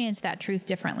experience that truth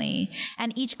differently.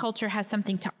 And each culture has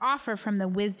something to offer from the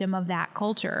wisdom of that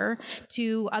culture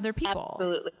to other people.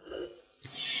 Absolutely.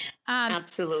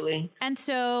 Absolutely. And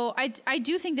so I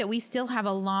do think that we still have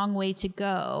a long way to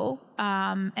go.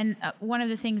 And one of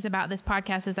the things about this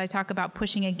podcast is I talk about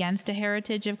pushing against a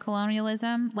heritage of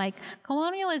colonialism. Like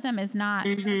colonialism is not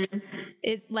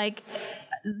it, like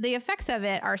the effects of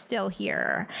it are still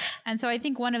here. And so I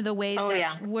think one of the ways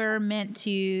we're meant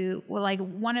to, like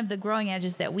one of the growing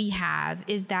edges that we have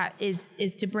is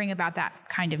to bring about that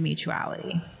kind of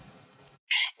mutuality.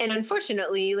 And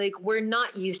unfortunately, like we're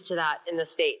not used to that in the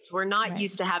States. We're not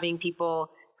used to having people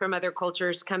from other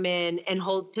cultures come in and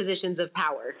hold positions of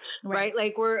power, right?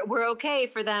 Like we're okay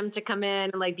for them to come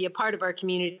in and like be a part of our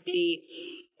community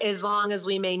as long as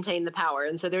we maintain the power.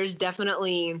 And so there's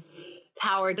definitely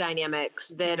power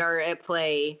dynamics that are at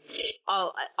play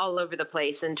all over the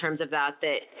place in terms of that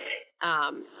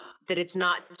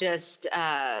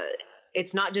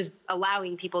it's not just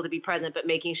allowing people to be present, but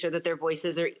making sure that their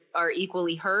voices are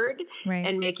equally heard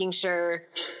and making sure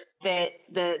that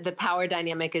the power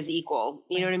dynamic is equal.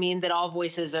 You know what I mean? That all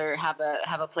voices have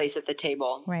a place at the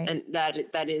table. Right. And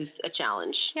that is a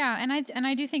challenge. Yeah. And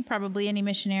I do think probably any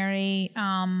missionary,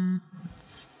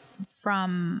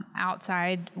 from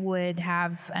outside would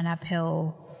have an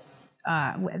uphill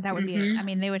that would be, I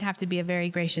mean, they would have to be a very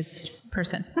gracious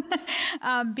person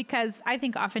because I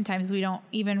think oftentimes we don't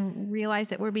even realize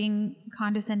that we're being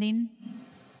condescending.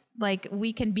 Like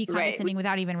we can be condescending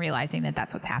without even realizing that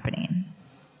that's what's happening.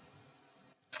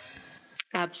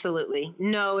 Absolutely.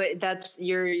 No,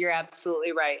 you're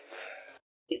absolutely right.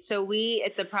 So we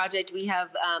at the project, we have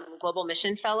Global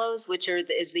Mission Fellows, which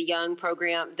is the young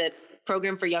program, the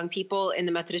program for young people in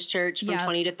the Methodist Church from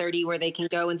 20 to 30, where they can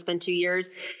go and spend 2 years.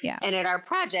 Yeah. And at our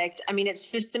project, I mean,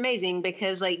 it's just amazing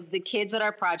because like the kids at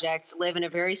our project live in a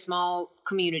very small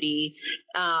community.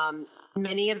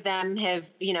 Many of them have,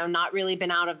 not really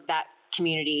been out of that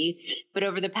community. But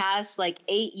over the past like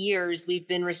 8 years, we've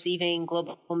been receiving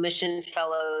global mission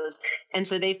fellows. And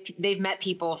so they've met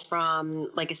people from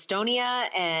like Estonia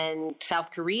and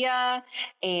South Korea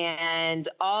and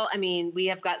we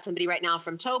have got somebody right now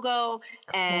from Togo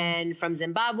and from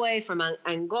Zimbabwe, from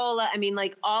Angola. I mean,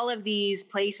 like all of these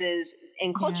places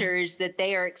and cultures that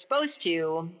they are exposed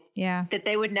to that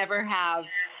they would never have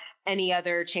any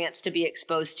other chance to be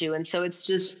exposed to. And so it's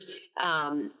just,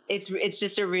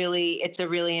 it's a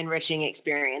really enriching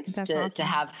experience to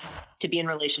have, to be in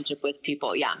relationship with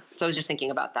people. Yeah. So I was just thinking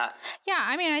about that. Yeah.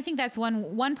 I mean, I think that's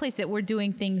one place that we're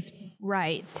doing things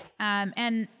right.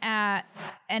 And I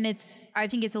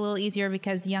think it's a little easier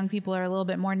because young people are a little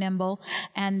bit more nimble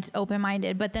and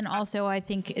open-minded, but then also I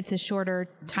think it's a shorter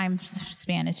time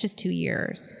span. It's just 2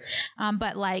 years.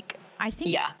 But like, I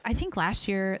think last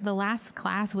year, the last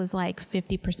class was like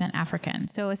 50% African.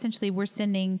 So essentially we're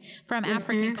sending from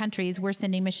African countries, we're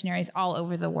sending missionaries all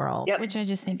over the world, which I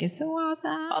just think is so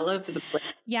awesome. All over the place.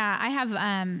 Yeah. I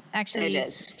have actually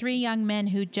 3 young men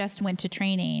who just went to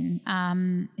training,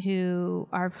 who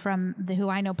are who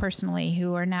I know personally,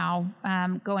 who are now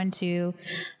going to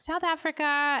South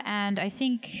Africa and I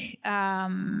think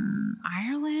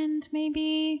Ireland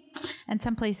maybe, and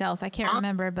someplace else. I can't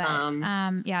remember, but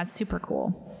yeah, it's super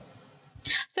cool.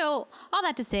 So all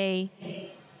that to say,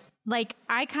 like,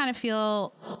 I kind of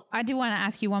feel, I do want to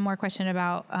ask you one more question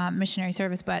about missionary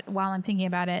service, but while I'm thinking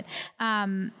about it,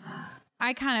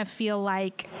 I kind of feel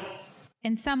like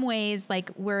in some ways,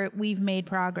 like we've made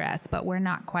progress, but we're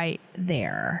not quite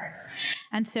there.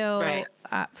 And so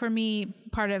for me,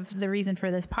 part of the reason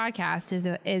for this podcast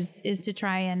is to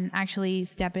try and actually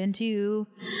step into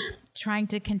trying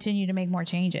to continue to make more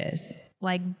changes,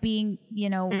 like being,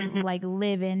 like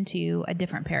live into a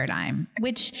different paradigm,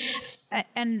 which,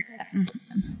 and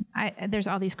there's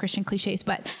all these Christian cliches,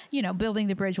 but building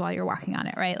the bridge while you're walking on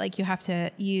it, right? Like you have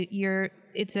to,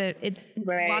 it's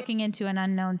walking into an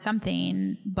unknown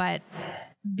something, but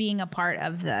being a part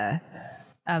of the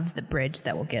bridge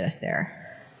that will get us there.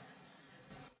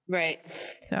 Right.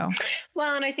 So,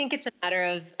 well, and I think it's a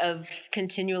matter of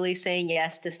continually saying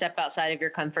yes to step outside of your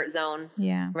comfort zone.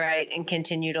 Yeah. Right. And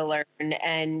continue to learn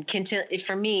and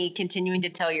for me, continuing to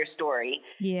tell your story.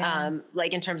 Yeah.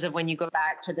 Like in terms of when you go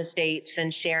back to the States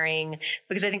and sharing,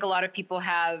 because I think a lot of people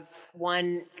have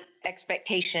one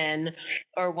expectation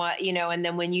or what, and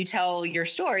then when you tell your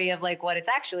story of like what it's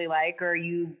actually like, or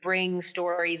you bring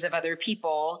stories of other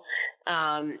people,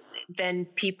 then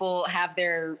people have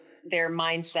their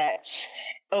mindsets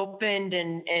opened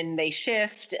and they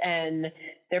shift and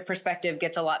their perspective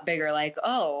gets a lot bigger. Like,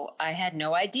 oh, I had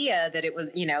no idea that it was,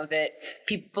 that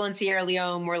people in Sierra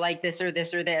Leone were like this or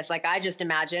this or this. Like I just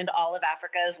imagined all of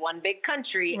Africa as one big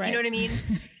country. Right. You know what I mean?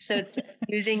 So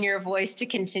using your voice to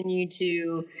continue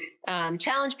to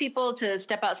challenge people to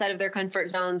step outside of their comfort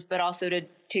zones, but also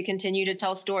to continue to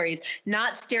tell stories,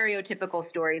 not stereotypical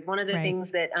stories. One of the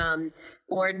things that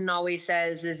Gordon always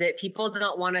says is that people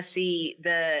don't want to see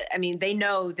they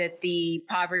know that the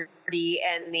poverty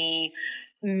and the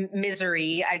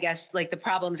misery, I guess, like the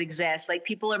problems exist. Like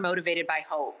people are motivated by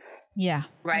hope. Yeah.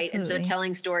 Right. Absolutely. And so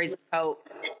telling stories of hope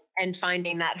and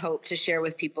finding that hope to share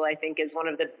with people, I think is one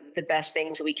of the best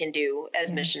things we can do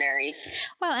as missionaries.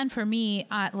 Well, and for me,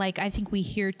 I think we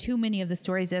hear too many of the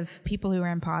stories of people who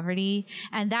are in poverty,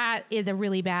 and that is a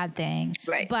really bad thing.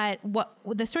 Right. But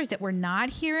the stories that we're not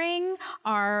hearing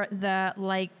are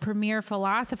the premier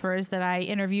philosophers that I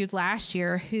interviewed last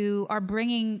year who are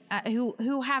bringing,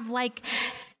 who have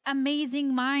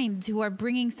amazing minds who are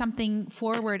bringing something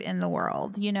forward in the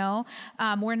world.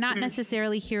 We're not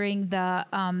necessarily hearing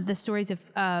the stories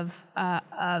of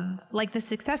like the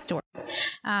success stories.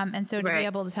 And so to be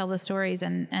able to tell the stories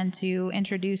and to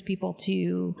introduce people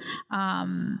to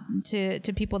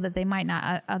people that they might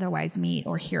not otherwise meet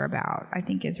or hear about, I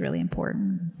think is really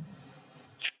important.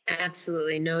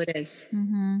 Absolutely. Notice.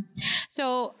 Mm-hmm.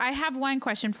 So I have one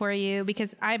question for you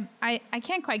because I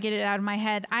can't quite get it out of my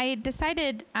head. I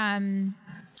decided, maybe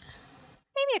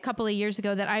a couple of years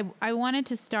ago that I wanted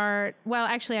to start, well,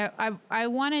 actually I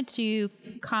wanted to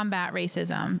combat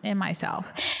racism in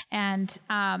myself. And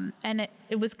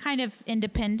it was kind of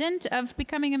independent of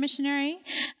becoming a missionary.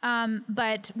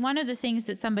 But one of the things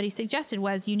that somebody suggested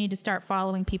was you need to start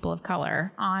following people of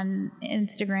color on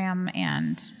Instagram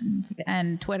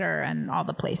and Twitter and all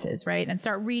the places, right? And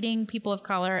start reading people of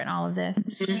color and all of this.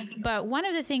 But one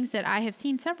of the things that I have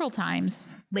seen several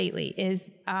times lately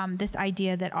is this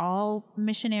idea that all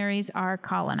missionaries are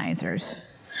colonizers.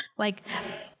 Like,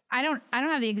 I don't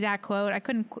have the exact quote. I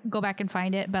couldn't go back and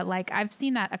find it, but like I've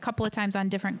seen that a couple of times on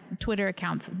different Twitter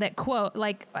accounts that quote,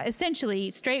 like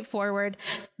essentially straightforward,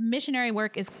 missionary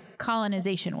work is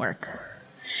colonization work.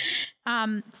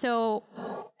 So,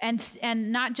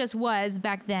 and not just was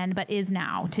back then, but is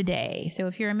now today. So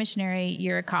if you're a missionary,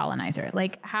 you're a colonizer.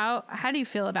 Like how do you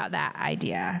feel about that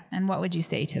idea? And what would you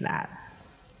say to that?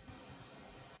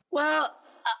 Well,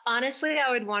 honestly,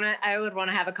 I would want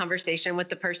to have a conversation with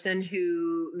the person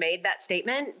who made that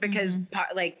statement, because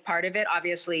part of it,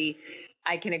 obviously,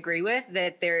 I can agree with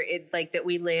that that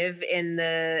we live in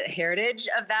the heritage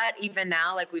of that even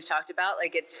now, like we've talked about,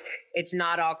 like it's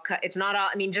not all,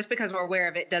 I mean, just because we're aware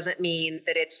of it doesn't mean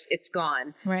that it's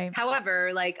gone. Right.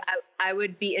 However, like I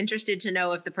would be interested to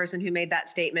know if the person who made that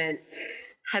statement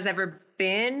has ever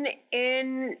been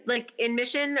in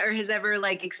mission, or has ever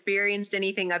like experienced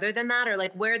anything other than that, or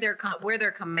like where they're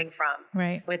coming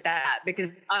from with that,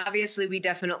 because obviously we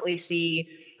definitely see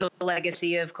the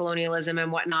legacy of colonialism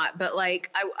and whatnot, but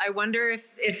like I wonder if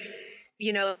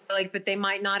but they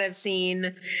might not have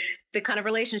seen the kind of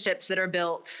relationships that are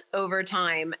built over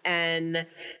time, and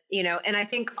and I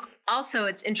think also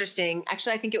it's interesting,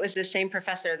 actually I think it was the same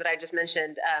professor that I just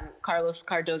mentioned, Carlos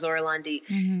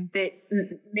Cardozo-Orlandi, that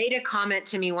made a comment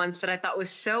to me once that I thought was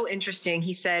so interesting.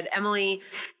 He said, Emily,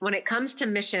 when it comes to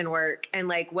mission work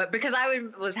and because I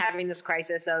was having this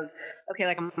crisis of, okay,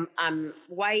 like I'm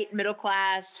white, middle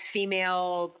class,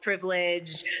 female,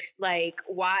 privileged, like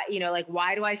why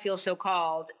do I feel so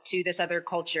called to this other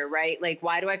culture, right? Like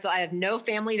why do I feel I have no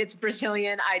family that's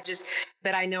Brazilian,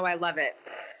 but I know I love it.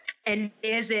 And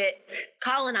is it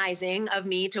colonizing of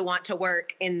me to want to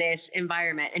work in this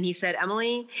environment? And he said,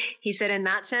 Emily, in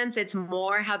that sense, it's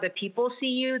more how the people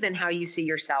see you than how you see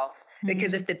yourself.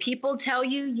 Because if the people tell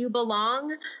you you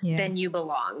belong, then you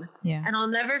belong. Yeah. And I'll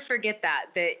never forget that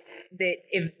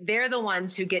if they're the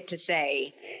ones who get to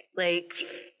say, like,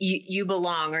 you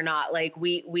belong or not, like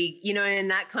we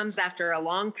and that comes after a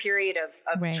long period of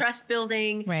trust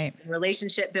building,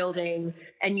 relationship building.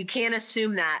 And you can't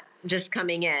assume that just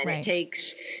coming in. It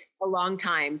takes a long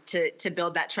time to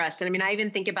build that trust. And I mean, I even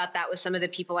think about that with some of the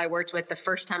people I worked with the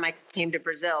first time I came to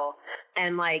Brazil.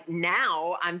 And like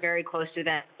now I'm very close to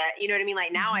them. You know what I mean?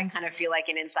 Like now I kind of feel like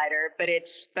an insider, but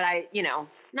I,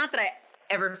 not that I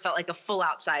ever felt like a full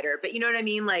outsider, but you know what I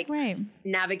mean? Like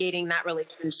navigating that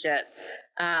relationship.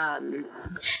 And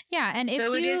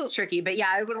so it is tricky, but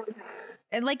I would.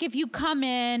 Like if you come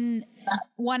in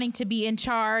wanting to be in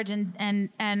charge and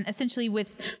essentially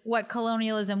with what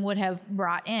colonialism would have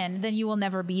brought in, then you will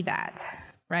never be that,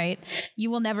 right?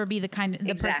 You will never be the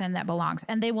person that belongs,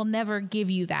 and they will never give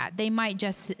you that. They might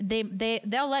just,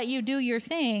 they'll let you do your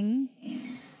thing,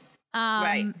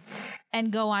 and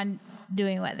go on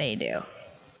doing what they do,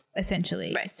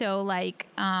 essentially. Right. So like,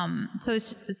 I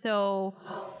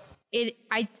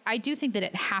do think that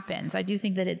it happens. I do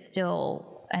think that it's still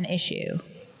an issue.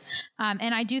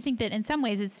 And I do think that in some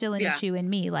ways it's still an issue in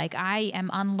me. Like I am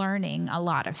unlearning a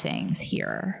lot of things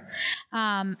here.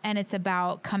 And it's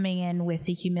about coming in with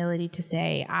the humility to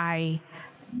say,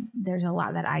 there's a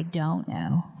lot that I don't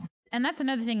know. And that's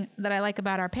another thing that I like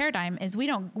about our paradigm is we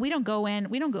don't go in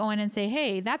and say,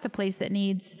 hey, that's a place that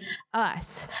needs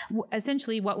us.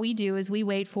 Essentially what we do is we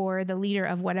wait for the leader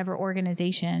of whatever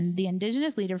organization, the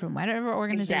indigenous leader from whatever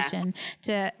organization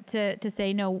to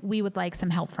say, no, we would like some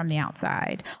help from the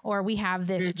outside, or we have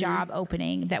this job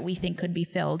opening that we think could be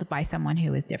filled by someone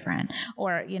who is different,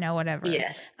 or, whatever.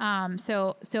 Yes.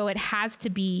 So it has to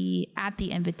be at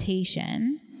the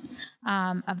invitation,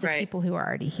 of the people who are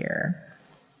already here.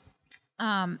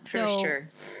 For sure.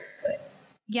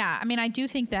 Yeah, I mean, I do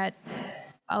think that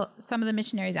some of the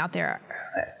missionaries out there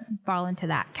fall into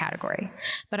that category,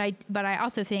 but I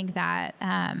also think that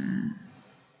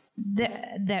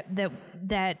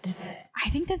that I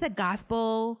think that the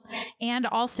gospel and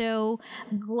also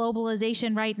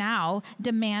globalization right now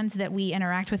demands that we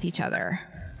interact with each other.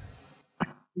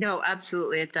 No,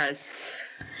 absolutely, it does.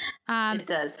 It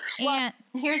does. Well,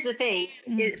 here's the thing: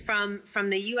 from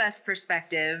the U.S.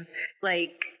 perspective,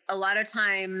 like a lot of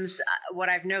times, what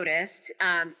I've noticed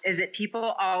is that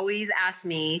people always ask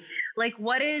me, like,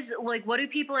 what do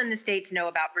people in the States know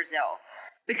about Brazil?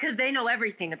 Because they know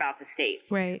everything about the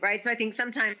States, right? So I think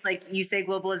sometimes, like you say,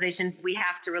 globalization, we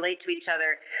have to relate to each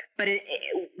other, but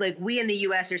like we in the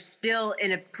U.S. are still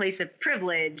in a place of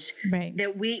privilege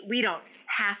that we don't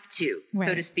have to,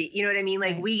 so to speak. You know what I mean?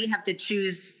 Like we have to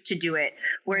choose to do it,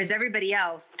 whereas everybody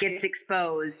else gets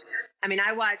exposed. I mean,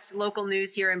 I watch local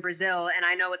news here in Brazil and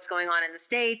I know what's going on in the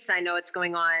States. I know what's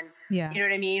going on. Yeah. You know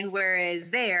what I mean? Whereas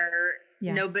there,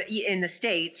 nobody in the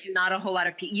States, not a whole lot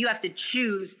of people, you have to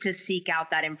choose to seek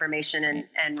out that information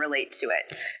and relate to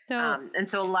it. And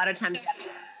so a lot of times.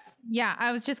 Yeah,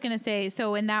 I was just going to say,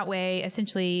 so in that way,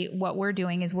 essentially what we're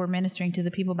doing is we're ministering to the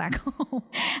people back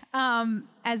home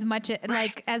as much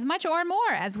or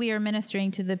more as we are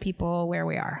ministering to the people where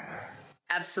we are.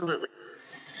 Absolutely.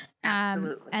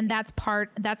 And that's part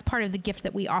of the gift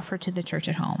that we offer to the church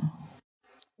at home.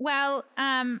 Well,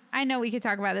 I know we could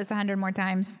talk about this 100 more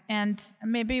times, and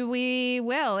maybe we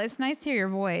will. It's nice to hear your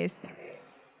voice.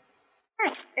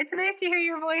 It's nice to hear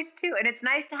your voice too. And it's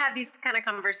nice to have these kind of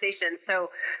conversations. So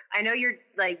I know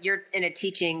you're in a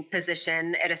teaching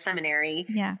position at a seminary.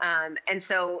 Yeah. And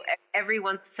so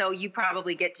so you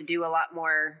probably get to do a lot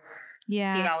more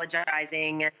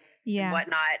theologizing and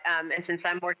whatnot. And since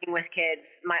I'm working with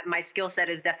kids, my skill set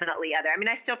is definitely other. I mean,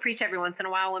 I still preach every once in a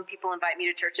while when people invite me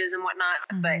to churches and whatnot,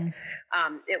 but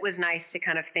it was nice to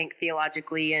kind of think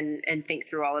theologically and think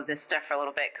through all of this stuff for a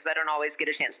little bit, because I don't always get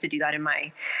a chance to do that in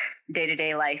my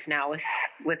day-to-day life now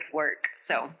with work.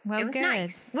 So it was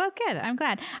nice. Well, good. I'm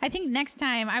glad. I think next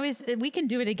time we can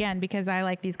do it again, because I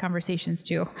like these conversations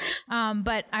too.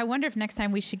 But I wonder if next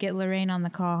time we should get Lorraine on the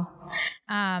call.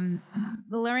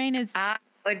 Lorraine is...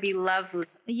 would be lovely.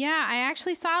 Yeah, I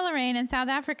actually saw Lorraine in South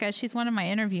Africa. She's one of my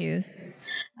interviews.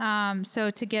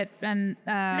 So to get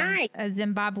nice. a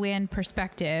Zimbabwean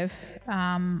perspective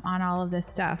on all of this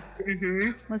stuff.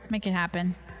 Mm-hmm. Let's make it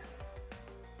happen.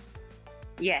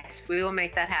 Yes, we will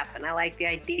make that happen. I like the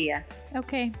idea.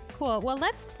 Okay, cool. Well,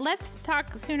 let's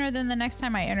talk sooner than the next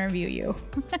time I interview you.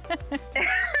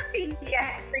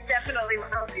 Yes, we definitely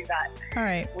will do that. All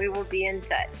right. We will be in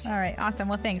touch. All right, awesome.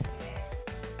 Well, thanks.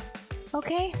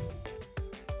 Okay,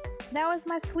 that was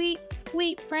my sweet,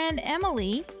 sweet friend,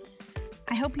 Emily.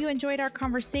 I hope you enjoyed our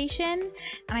conversation,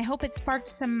 and I hope it sparked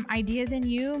some ideas in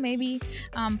you, maybe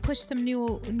pushed some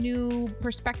new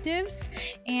perspectives,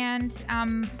 and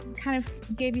kind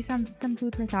of gave you some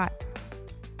food for thought.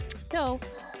 So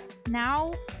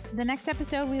now, the next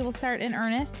episode, we will start in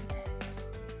earnest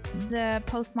the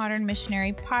Postmodern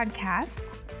Missionary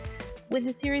podcast with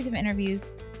a series of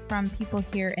interviews from people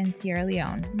here in Sierra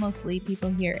Leone, mostly people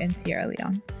here in Sierra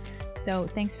Leone. So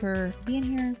thanks for being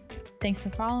here. Thanks for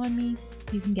following me.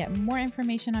 You can get more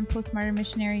information on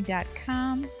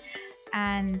postmodernmissionary.com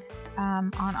and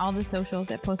on all the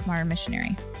socials at Postmodern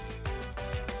Missionary.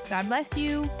 God bless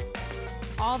you,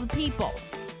 all the people.